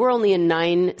world. I mean, we're only in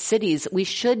 9 cities. We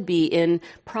should be in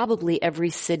probably every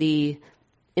city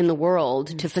in the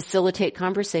world to facilitate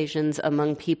conversations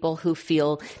among people who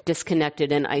feel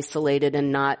disconnected and isolated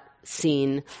and not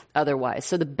seen otherwise.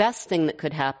 So the best thing that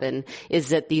could happen is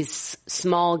that these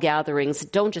small gatherings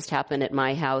don't just happen at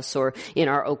my house or in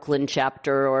our Oakland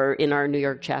chapter or in our New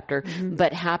York chapter,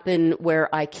 but happen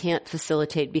where I can't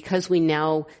facilitate, because we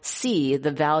now see the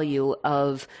value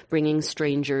of bringing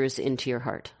strangers into your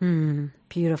heart.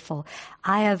 Beautiful.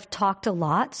 I have talked a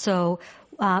lot. So,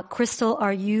 Crystal,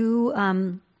 are you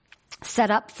set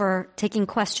up for taking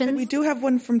questions? And we do have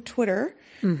one from Twitter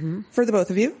for the both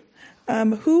of you.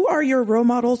 Who are your role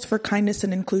models for kindness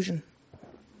and inclusion?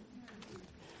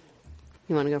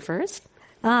 You want to go first?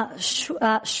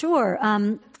 Sure.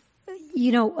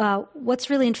 What's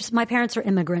really interesting, my parents are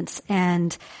immigrants,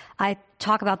 and I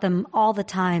talk about them all the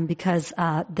time because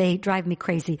they drive me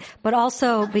crazy, but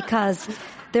also because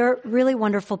they're really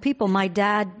wonderful people. My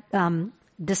dad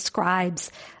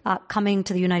describes coming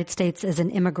to the United States as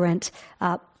an immigrant,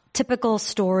 typical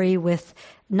story with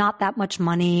not that much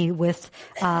money, with,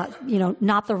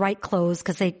 not the right clothes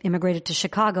because they immigrated to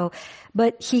Chicago.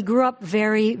 But he grew up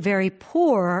very, very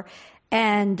poor,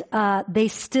 and they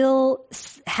still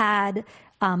had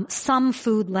some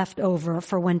food left over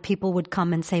for when people would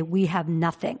come and say, we have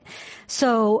nothing.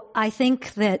 So I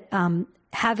think that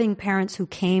having parents who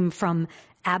came from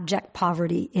abject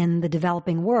poverty in the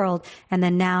developing world, and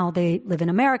then now they live in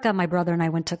America. My brother and I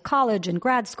went to college and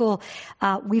grad school.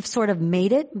 We've sort of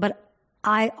made it, but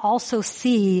I also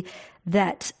see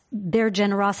that their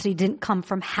generosity didn't come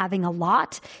from having a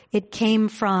lot. It came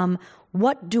from,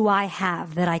 what do I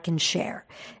have that I can share?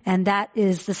 And that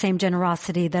is the same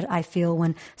generosity that I feel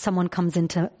when someone comes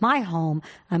into my home.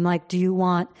 I'm like, do you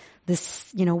want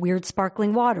this, weird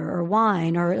sparkling water or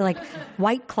wine or like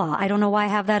White Claw? I don't know why I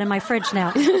have that in my fridge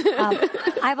now.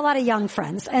 I have a lot of young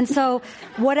friends. And so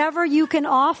whatever you can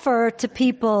offer to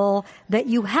people that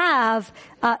you have,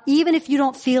 even if you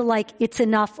don't feel like it's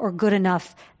enough or good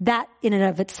enough, that in and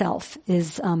of itself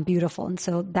is beautiful. And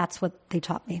so that's what they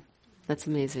taught me. That's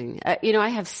amazing. I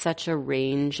have such a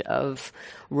range of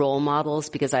role models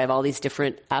because I have all these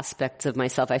different aspects of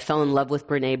myself. I fell in love with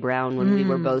Brene Brown when we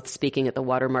were both speaking at the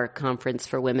Watermark Conference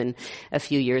for Women a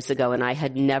few years ago, and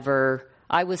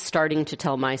I was starting to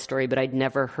tell my story, but I'd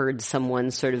never heard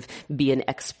someone sort of be an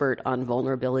expert on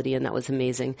vulnerability, and that was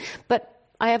amazing. But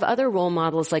I have other role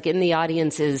models, like in the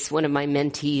audience is one of my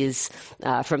mentees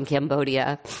from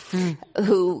Cambodia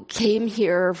who came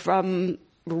here from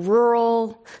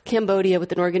rural Cambodia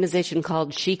with an organization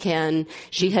called SheCan.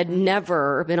 She had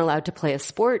never been allowed to play a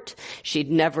sport. She'd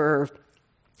never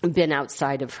been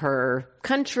outside of her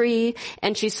country,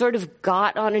 and she sort of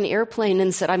got on an airplane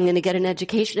and said, I'm going to get an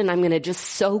education and I'm going to just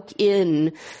soak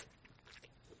in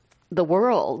the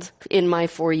world in my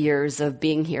 4 years of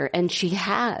being here. And she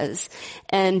has.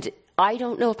 And I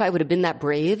don't know if I would have been that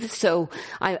brave. So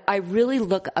I really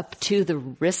look up to the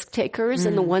risk takers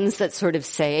and the ones that sort of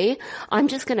say, I'm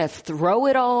just going to throw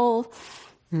it all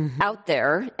out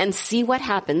there and see what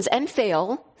happens and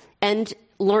fail and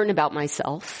learn about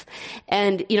myself.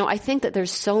 And, I think that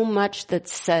there's so much that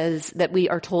says that we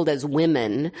are told as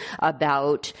women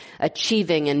about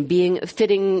achieving and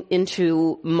fitting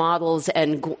into models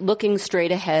and looking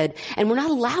straight ahead. And we're not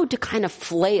allowed to kind of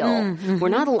flail. We're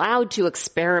not allowed to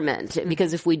experiment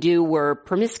because if we do, we're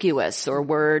promiscuous or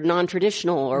we're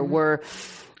non-traditional or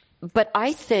but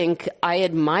I think I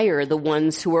admire the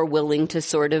ones who are willing to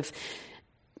sort of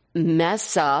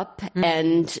mess up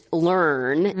and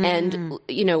learn. And,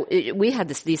 we had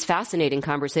these fascinating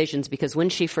conversations because when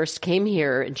she first came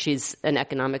here, and she's an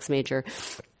economics major,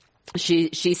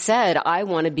 she said, I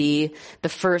want to be the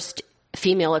first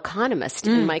female economist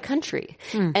in my country.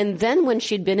 And then when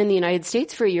she'd been in the United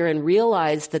States for a year and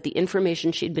realized that the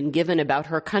information she'd been given about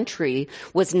her country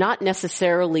was not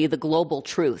necessarily the global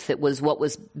truth, it was what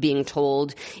was being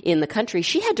told in the country,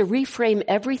 she had to reframe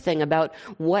everything about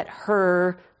what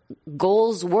her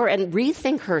goals were and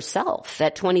rethink herself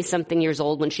at 20-something years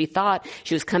old when she thought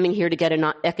she was coming here to get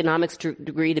an economics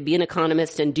degree, to be an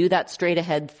economist and do that straight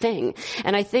ahead thing.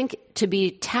 And I think to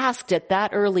be tasked at that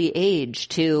early age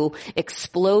to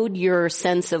explode your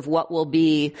sense of what will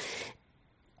be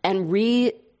and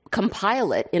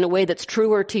recompile it in a way that's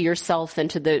truer to yourself and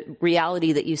to the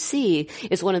reality that you see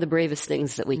is one of the bravest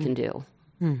things that we can do.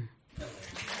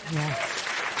 Yes.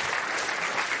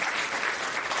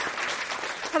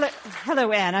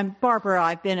 Hello, Anne. I'm Barbara.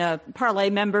 I've been a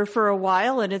Parley member for a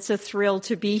while, and it's a thrill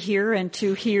to be here and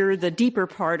to hear the deeper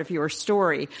part of your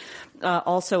story.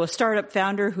 Also a startup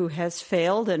founder who has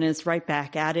failed and is right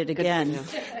back at it again.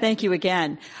 Thank you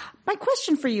again. My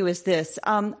question for you is this.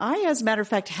 I, as a matter of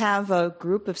fact, have a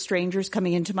group of strangers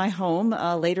coming into my home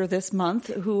later this month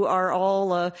who are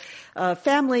all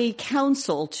family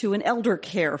counsel to an elder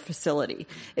care facility.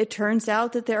 It turns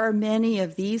out that there are many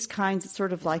of these kinds,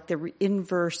 sort of like the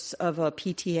inverse of a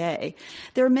PTA.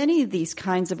 There are many of these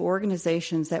kinds of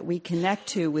organizations that we connect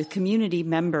to with community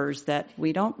members that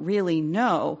we don't really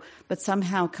know, but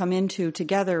somehow come into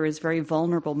together as very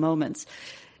vulnerable moments.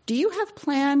 Do you have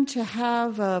planned to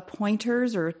have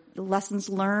pointers or lessons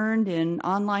learned in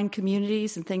online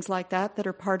communities and things like that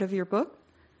are part of your book?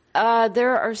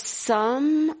 There are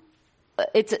some.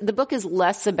 The book is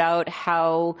less about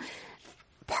how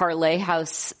Parley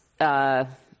House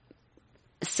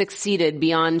succeeded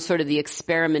beyond sort of the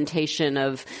experimentation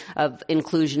of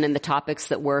inclusion and the topics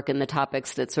that work and the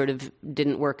topics that sort of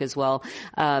didn't work as well.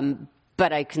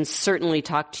 But I can certainly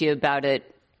talk to you about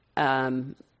it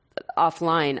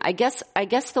offline. I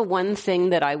guess the one thing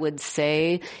that I would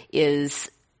say is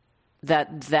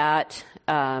that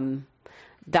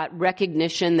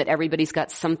recognition that everybody's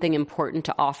got something important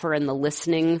to offer and the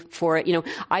listening for it.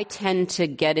 I tend to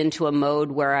get into a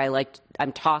mode where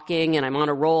I'm talking and I'm on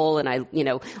a roll and I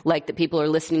like that people are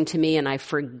listening to me and I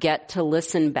forget to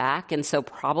listen back. And so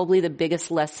probably the biggest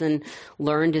lesson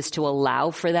learned is to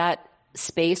allow for that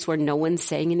space where no one's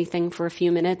saying anything for a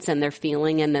few minutes and they're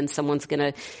feeling, and then someone's going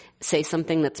to say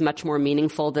something that's much more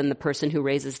meaningful than the person who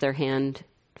raises their hand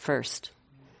first.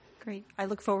 Great. I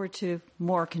look forward to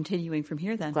more continuing from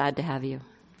here then. Glad to have you.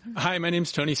 Hi, my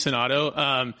name's Tony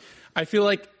Sonato. I feel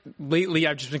like lately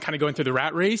I've just been kind of going through the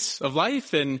rat race of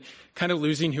life and kind of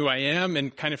losing who I am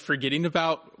and kind of forgetting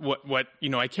about what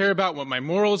I care about, what my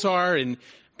morals are, and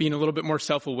being a little bit more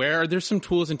self-aware. Are there some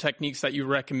tools and techniques that you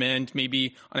recommend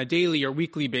maybe on a daily or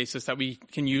weekly basis that we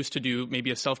can use to do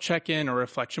maybe a self-check-in or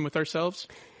reflection with ourselves?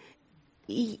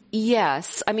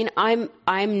 Yes. I mean,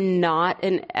 I'm not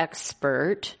an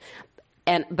expert,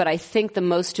 but I think the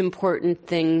most important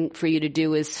thing for you to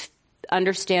do is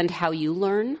understand how you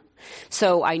learn.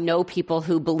 So I know people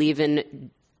who believe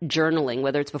in journaling,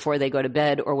 whether it's before they go to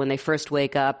bed or when they first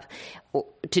wake up,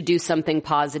 to do something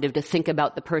positive, to think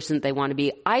about the person that they want to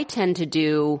be. I tend to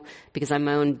do, because I'm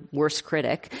my own worst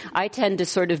critic, I tend to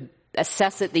sort of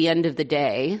assess at the end of the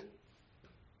day,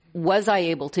 was I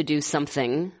able to do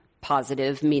something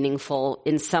positive, meaningful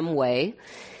in some way?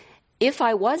 If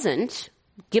I wasn't,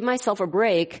 give myself a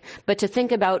break, but to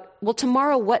think about, well,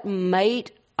 tomorrow, what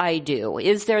might I do?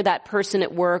 Is there that person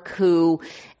at work who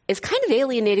is kind of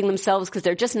alienating themselves because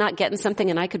they're just not getting something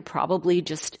and I could probably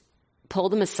just pull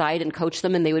them aside and coach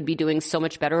them and they would be doing so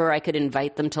much better, or I could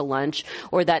invite them to lunch,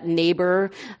 or that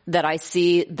neighbor that I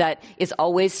see that is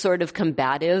always sort of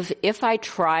combative. If I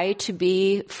try to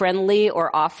be friendly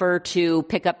or offer to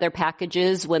pick up their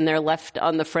packages when they're left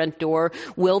on the front door,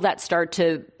 will that start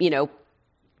to,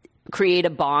 create a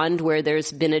bond where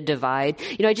there's been a divide?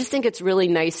 I just think it's really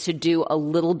nice to do a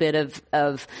little bit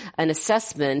of an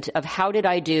assessment of how did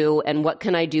I do and what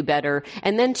can I do better,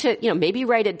 and then to, maybe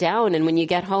write it down. And when you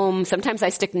get home, sometimes I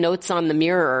stick notes on the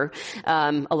mirror.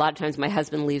 A lot of times my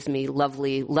husband leaves me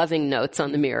lovely, loving notes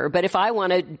on the mirror. But if I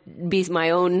want to be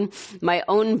my own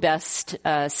best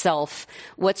self,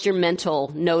 what's your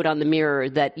mental note on the mirror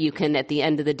that you can, at the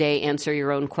end of the day, answer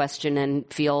your own question and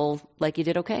feel like you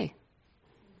did okay?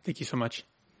 Thank you so much.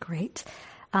 Great.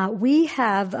 We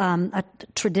have a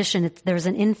tradition. There's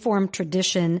an informed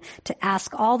tradition to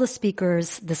ask all the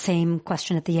speakers the same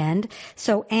question at the end.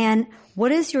 So, Anne,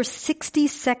 what is your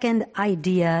 60-second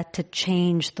idea to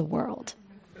change the world?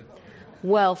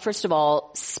 Well, first of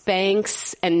all,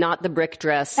 Spanx and not the brick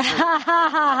dress. You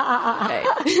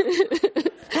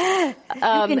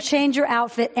can change your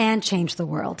outfit and change the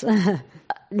world.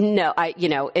 No,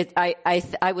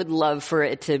 I would love for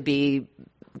it to be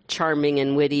charming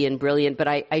and witty and brilliant, but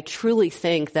I truly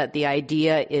think that the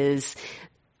idea is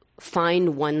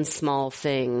find one small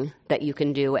thing that you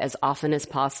can do as often as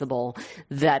possible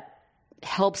that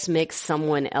helps make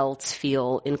someone else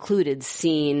feel included,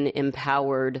 seen,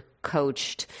 empowered,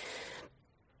 coached,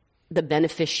 the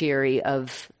beneficiary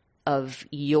of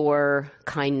your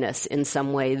kindness in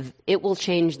some way. It will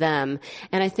change them.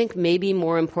 And I think maybe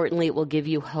more importantly, it will give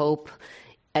you hope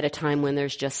at a time when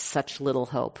there's just such little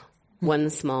hope. One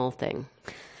small thing.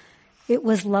 It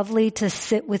was lovely to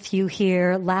sit with you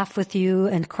here, laugh with you,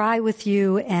 and cry with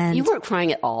you. And you weren't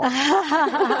crying at all.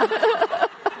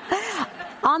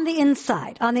 On the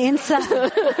inside,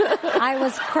 I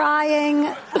was crying.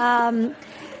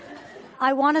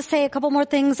 I want to say a couple more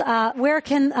things. Where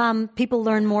can people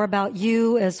learn more about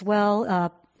you as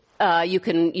well? You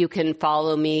can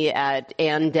follow me at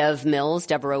Ann Dev Mills.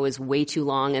 Devereaux is way too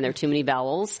long and there are too many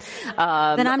vowels. Then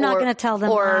I'm not going to tell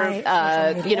them. Or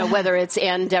whether it's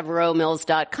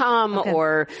AnnDevereauxMills.com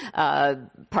or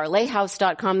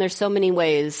ParlayHouse.com. There's so many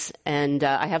ways, and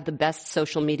I have the best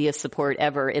social media support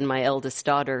ever in my eldest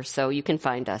daughter, so you can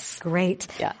find us. Great.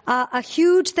 Yeah. A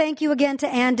huge thank you again to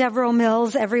Ann Devereaux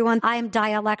Mills, everyone. I am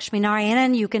Daya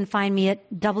Lakshminarayanan. You can find me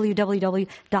at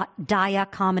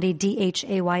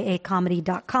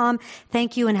www.dayacomedy.com.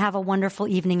 Thank you and have a wonderful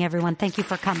evening, everyone. Thank you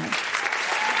for coming.